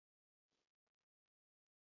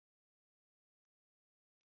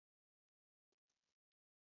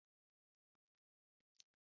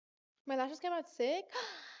 My lashes came out sick.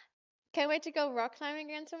 Can't wait to go rock climbing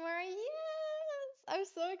again tomorrow. Yes! I'm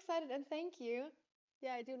so excited and thank you.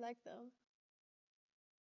 Yeah, I do like them.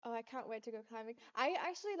 Oh, I can't wait to go climbing. I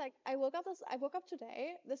actually like I woke up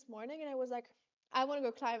today, this morning, and I was like, I want to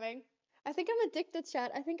go climbing. I think I'm addicted,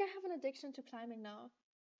 chat. I think I have an addiction to climbing now.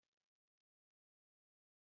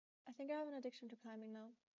 I think I have an addiction to climbing now.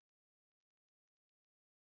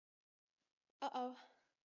 Uh-oh.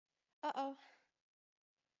 Uh-oh.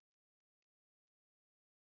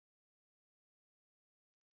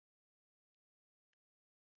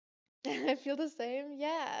 I feel the same.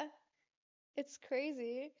 Yeah. It's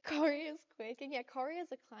crazy. Corey is quaking. Yeah, Corey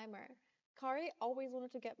is a climber. Corey always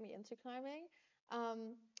wanted to get me into climbing.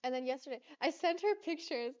 And then yesterday, I sent her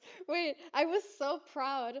pictures. Wait, I was so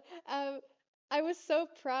proud. Um, I was so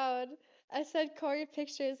proud. I sent Corey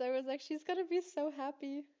pictures. I was like, she's gonna be so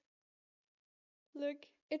happy. Look,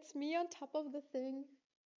 it's me on top of the thing.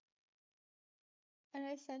 And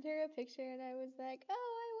I sent her a picture and I was like,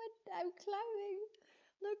 I'm climbing.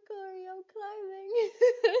 Look, Corey, I'm climbing.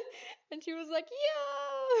 And she was like,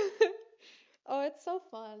 yeah. Oh, it's so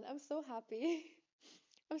fun. I'm so happy.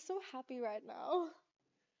 I'm so happy right now.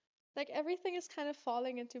 Like everything is kind of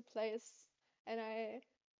falling into place. And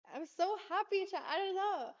I'm so happy to, I don't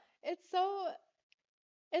know. It's so,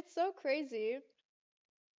 it's so crazy.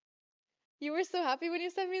 You were so happy when you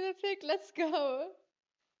sent me the pic. Let's go.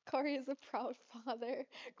 Corey is a proud father.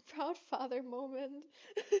 Proud father moment.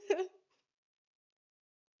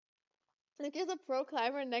 Like he's a pro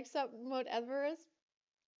climber next up Mount Everest.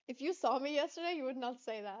 If you saw me yesterday, you would not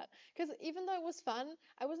say that. Because even though it was fun,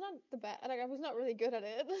 I was not the best. Like I was not really good at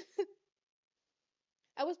it.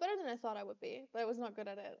 I was better than I thought I would be, but I was not good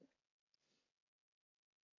at it.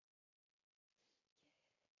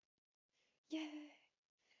 Yeah.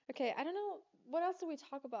 Okay, I don't know what else do we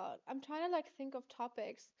talk about. I'm trying to like think of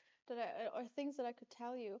topics that or things that I could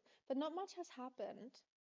tell you, but not much has happened.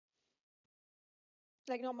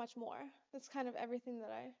 Like not much more. That's kind of everything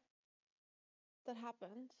that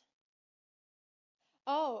happened.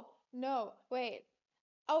 Oh, no, wait.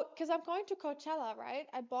 Oh, because I'm going to Coachella, right?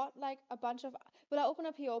 I bought like a bunch of. Will I open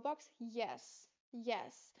a PO box? Yes.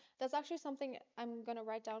 Yes. That's actually something I'm gonna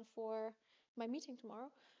write down for my meeting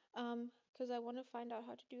tomorrow. Because I want to find out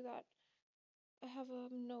how to do that. I have a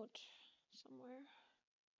note somewhere.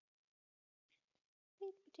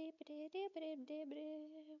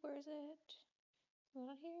 Where is it?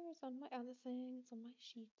 Not here. It's on my other thing. It's on my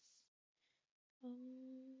sheets.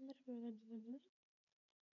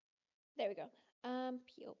 There we go.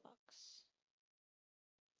 P.O. box.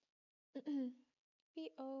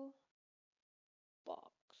 P.O.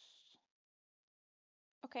 box.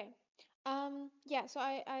 Okay. Yeah. So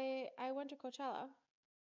I went to Coachella.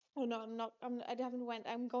 Oh no, I'm not. I haven't went.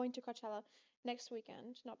 I'm going to Coachella next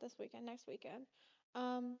weekend. Not this weekend. Next weekend.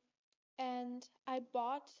 Um, and I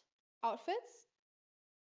bought outfits,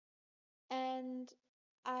 and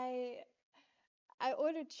I I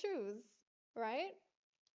ordered shoes, right?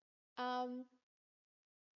 Um,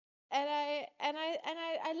 and I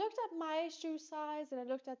looked at my shoe size and I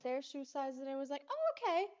looked at their shoe size and I was like, oh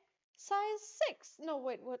okay, size 6. No,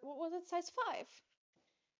 wait, what was it? Size 5.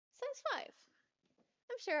 Size 5.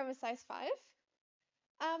 I'm sure I'm a size 5.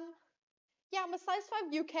 Um, yeah, I'm a size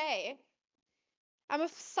 5 UK. I'm a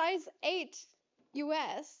size 8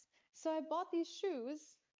 US. So I bought these shoes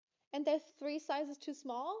and they're 3 sizes too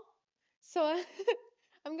small. So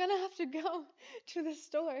I'm gonna have to go to the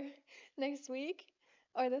store next week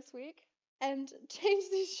or this week and change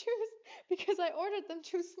these shoes because I ordered them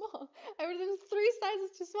too small. I ordered them 3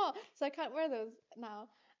 sizes too small, so I can't wear those now.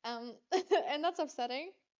 And that's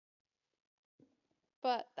upsetting.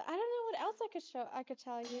 But I don't know what else I could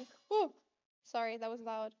tell you. Whoa, sorry, that was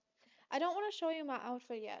loud. I don't want to show you my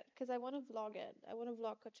outfit yet because I want to vlog it. I want to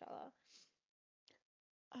vlog Coachella.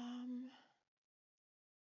 Um,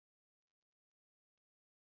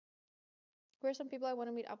 who are some people I want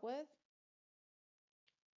to meet up with?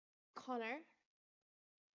 Connor.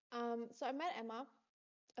 So I met Emma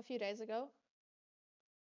a few days ago.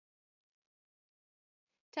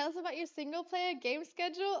 Tell us about your single player game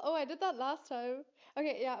schedule. Oh, I did that last time.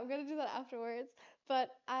 Okay, yeah, I'm gonna do that afterwards. But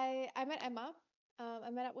I met Emma. I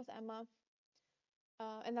met up with Emma.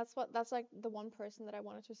 And that's like the one person that I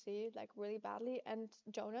wanted to see like really badly, and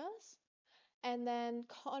Jonas. And then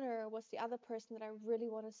Connor was the other person that I really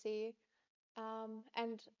want to see.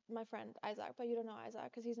 And my friend Isaac, but you don't know Isaac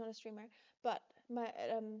because he's not a streamer. But my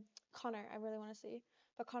Connor, I really want to see,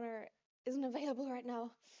 but Connor isn't available right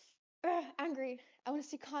now. Ugh, angry. I want to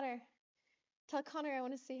see Connor. Tell Connor I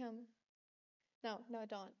want to see him. No, no,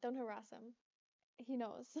 don't harass him. He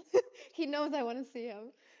knows. He knows I want to see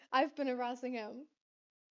him. I've been harassing him.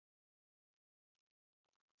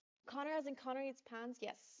 Connor as in Connor eats pans.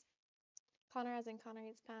 Yes, Connor as in Connor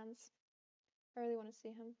eats pans. I really want to see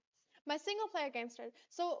him. My single player game started.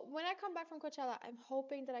 So when I come back from Coachella, I'm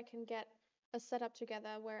hoping that I can get a setup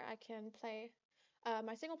together where I can play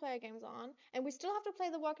my single player games on, and we still have to play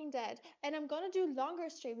The Walking Dead. And I'm gonna do longer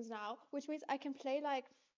streams now, which means I can play like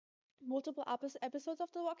multiple episodes of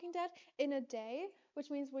The Walking Dead in a day, which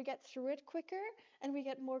means we get through it quicker and we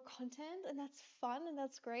get more content, and that's fun and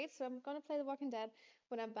that's great. So I'm gonna play The Walking Dead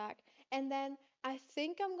when I'm back, and then I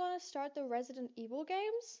think I'm gonna start the Resident Evil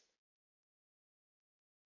games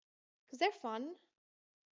because they're fun,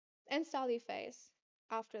 and Sally Face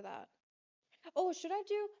after that. Oh, should I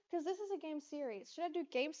do, because this is a game series, should I do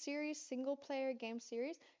game series, single player game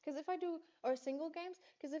series? Because if I do, or single games,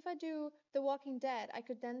 because if I do The Walking Dead, I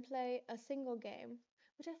could then play a single game,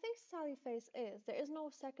 which I think Sally Face is. There is no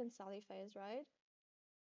second Sally Face, right?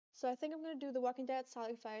 So I think I'm gonna do The Walking Dead,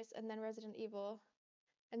 Sally Face, and then Resident Evil,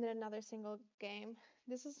 and then another single game.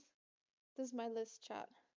 This is this is my list, chat.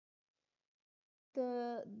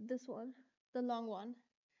 This one, the long one.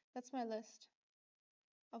 That's my list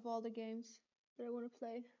of all the games that I want to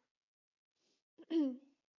play.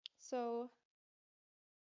 So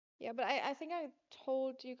yeah, but I think I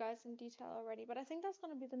told you guys in detail already, but I think that's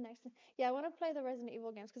gonna be the next thing. Yeah, I want to play the Resident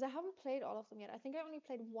Evil games because I haven't played all of them yet. I think I only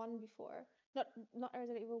played one before. Not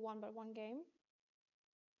Resident Evil 1, but one game.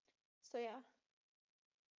 So yeah.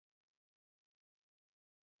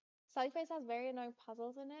 Sally Face has very annoying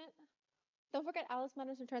puzzles in it. Don't forget Alice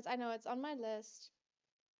Madness Returns. I know it's on my list.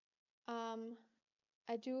 Um,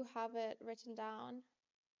 I do have it written down,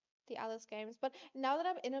 the Alice games. But now that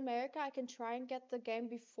I'm in America, I can try and get the game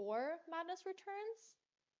before Madness Returns,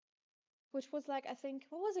 which was like, I think,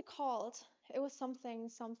 what was it called? It was something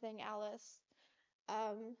Alice.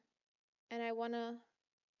 Um, and I wanna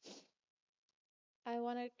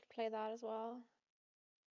play that as well.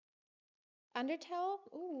 Undertale?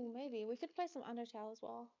 Ooh, maybe we could play some Undertale as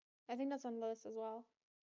well. I think that's on the list as well.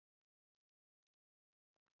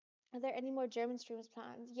 Are there any more German streams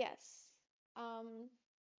planned? Yes. Um,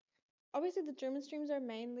 obviously the German streams are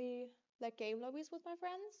mainly like game lobbies with my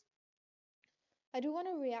friends. I do want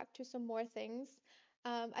to react to some more things.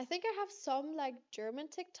 I think I have some like German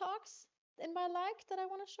TikToks in my like that I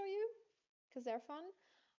want to show you because they're fun.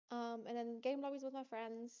 And then game lobbies with my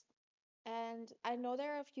friends. And I know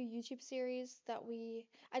there are a few YouTube series that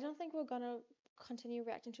I don't think we're gonna continue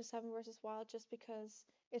reacting to Seven versus Wild just because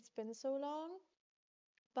it's been so long.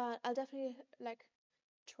 But I'll definitely like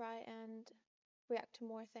try and react to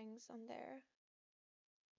more things on there.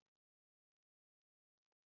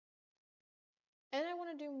 And I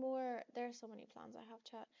want to do more. There are so many plans I have,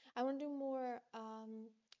 chat. I want to do more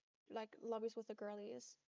like lobbies with the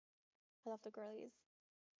girlies. I love the girlies.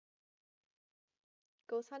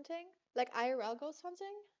 Ghost hunting? Like IRL ghost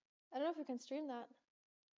hunting? I don't know if we can stream that.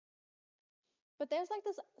 But there's like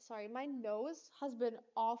this, sorry, my nose has been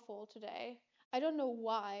awful today. I don't know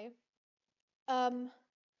why. Um,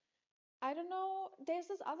 I don't know. There's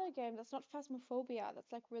this other game that's not Phasmophobia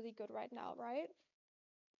that's like really good right now, right?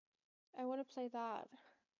 I want to play that.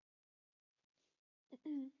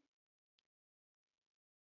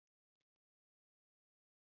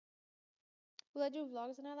 Will I do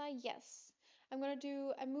vlogs in LA? Yes. I'm gonna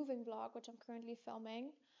do a moving vlog, which I'm currently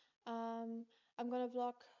filming. Um, I'm gonna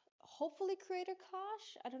vlog hopefully Creator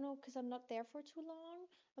Clash. I don't know because I'm not there for too long.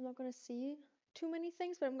 I'm not gonna see too many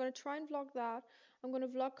things, but I'm gonna try and vlog that. I'm gonna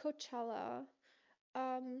vlog Coachella.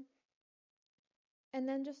 Um, and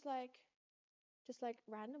then just like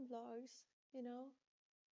random vlogs, you know?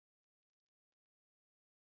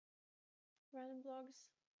 Random vlogs.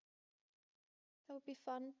 That would be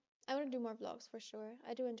fun. I want to do more vlogs for sure.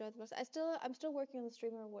 I do enjoy the vlogs. I'm still working on the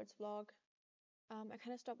Streamer Awards vlog. I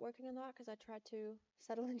kind of stopped working on that because I tried to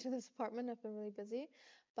settle into this apartment. I've been really busy,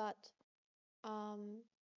 but um,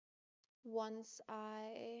 once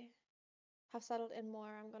I have settled in more,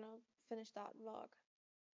 I'm gonna finish that vlog.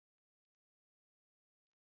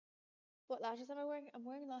 What lashes am I wearing? I'm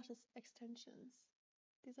wearing lashes extensions.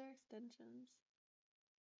 These are extensions.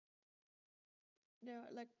 They're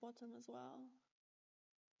like bottom as well.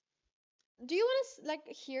 Do you want to like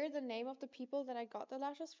hear the name of the people that I got the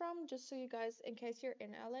lashes from, just so you guys, in case you're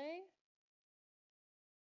in LA?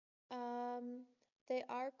 Um, they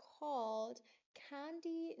are called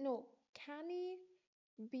Canny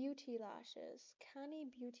Beauty Lashes. Canny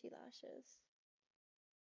Beauty Lashes.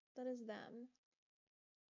 That is them.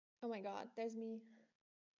 Oh my god, there's me.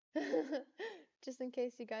 Just in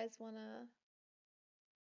case you guys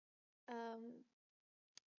um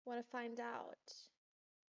wanna find out.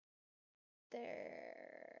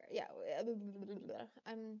 There, yeah.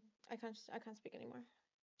 I can't speak anymore.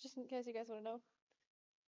 Just in case you guys wanna know.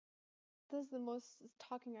 This is the most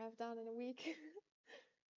talking I've done in a week.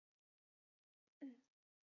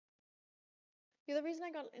 You're the reason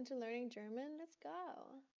I got into learning German. Let's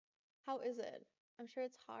go. How is it? I'm sure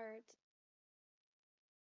it's hard.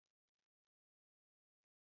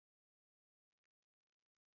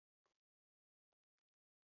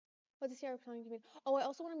 What this year I'm planning to meet? Oh, I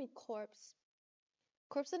also want to meet Corpse.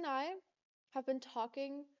 Corpse and I have been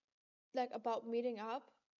talking like about meeting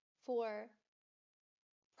up for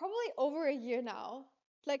probably over a year now.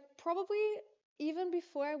 Like probably even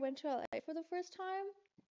before I went to LA for the first time,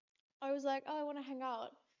 I was like, oh, I want to hang out.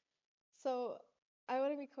 So I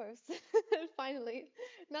want to meet Corpse. Finally.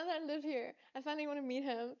 Now that I live here, I finally want to meet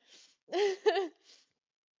him.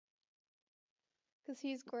 Because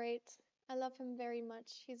he's great. I love him very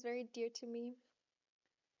much. He's very dear to me.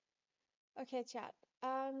 Okay, chat.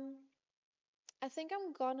 I think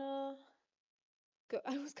I'm gonna go.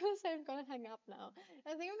 I was gonna say I'm gonna hang up now.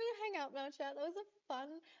 I think I'm gonna hang up now, chat. That was a fun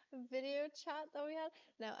video chat that we had.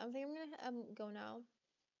 No, I think I'm gonna go now,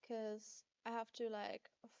 cause I have to like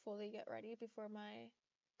fully get ready before my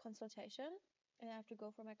consultation, and I have to go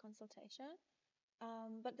for my consultation.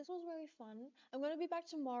 But this was very fun. I'm gonna be back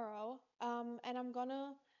tomorrow. And I'm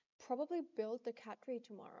gonna probably build the cat tree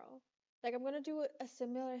tomorrow. Like I'm gonna do a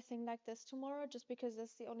similar thing like this tomorrow, just because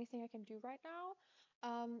that's the only thing I can do right now.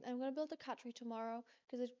 And I'm gonna build the cat tree tomorrow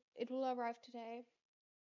because it will arrive today,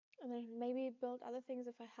 and then maybe build other things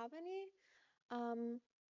if I have any. Um,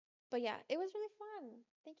 but yeah, it was really fun.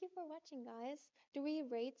 Thank you for watching, guys. Do we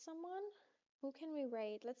raid someone? Who can we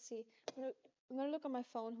raid? Let's see. I'm gonna look on my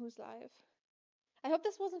phone who's live. I hope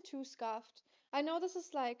this wasn't too scuffed. I know this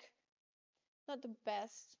is like not the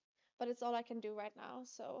best, but it's all I can do right now.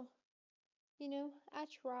 So, I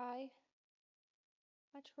try.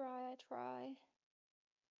 I try. I try.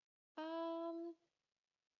 Um,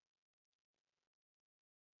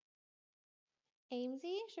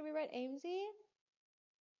 Amesy? Should we write Amesy?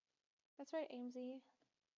 Let's write Amesy.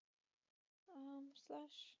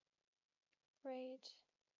 Slash rate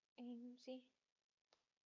Amesy.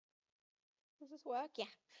 Does this work? Yeah.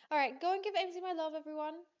 All right, go and give AMC my love,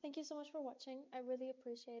 everyone. Thank you so much for watching. I really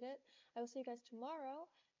appreciate it. I will see you guys tomorrow,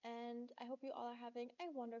 and I hope you all are having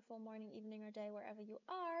a wonderful morning, evening, or day wherever you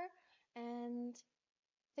are. And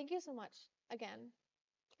thank you so much again.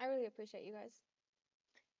 I really appreciate you guys.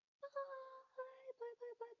 Bye.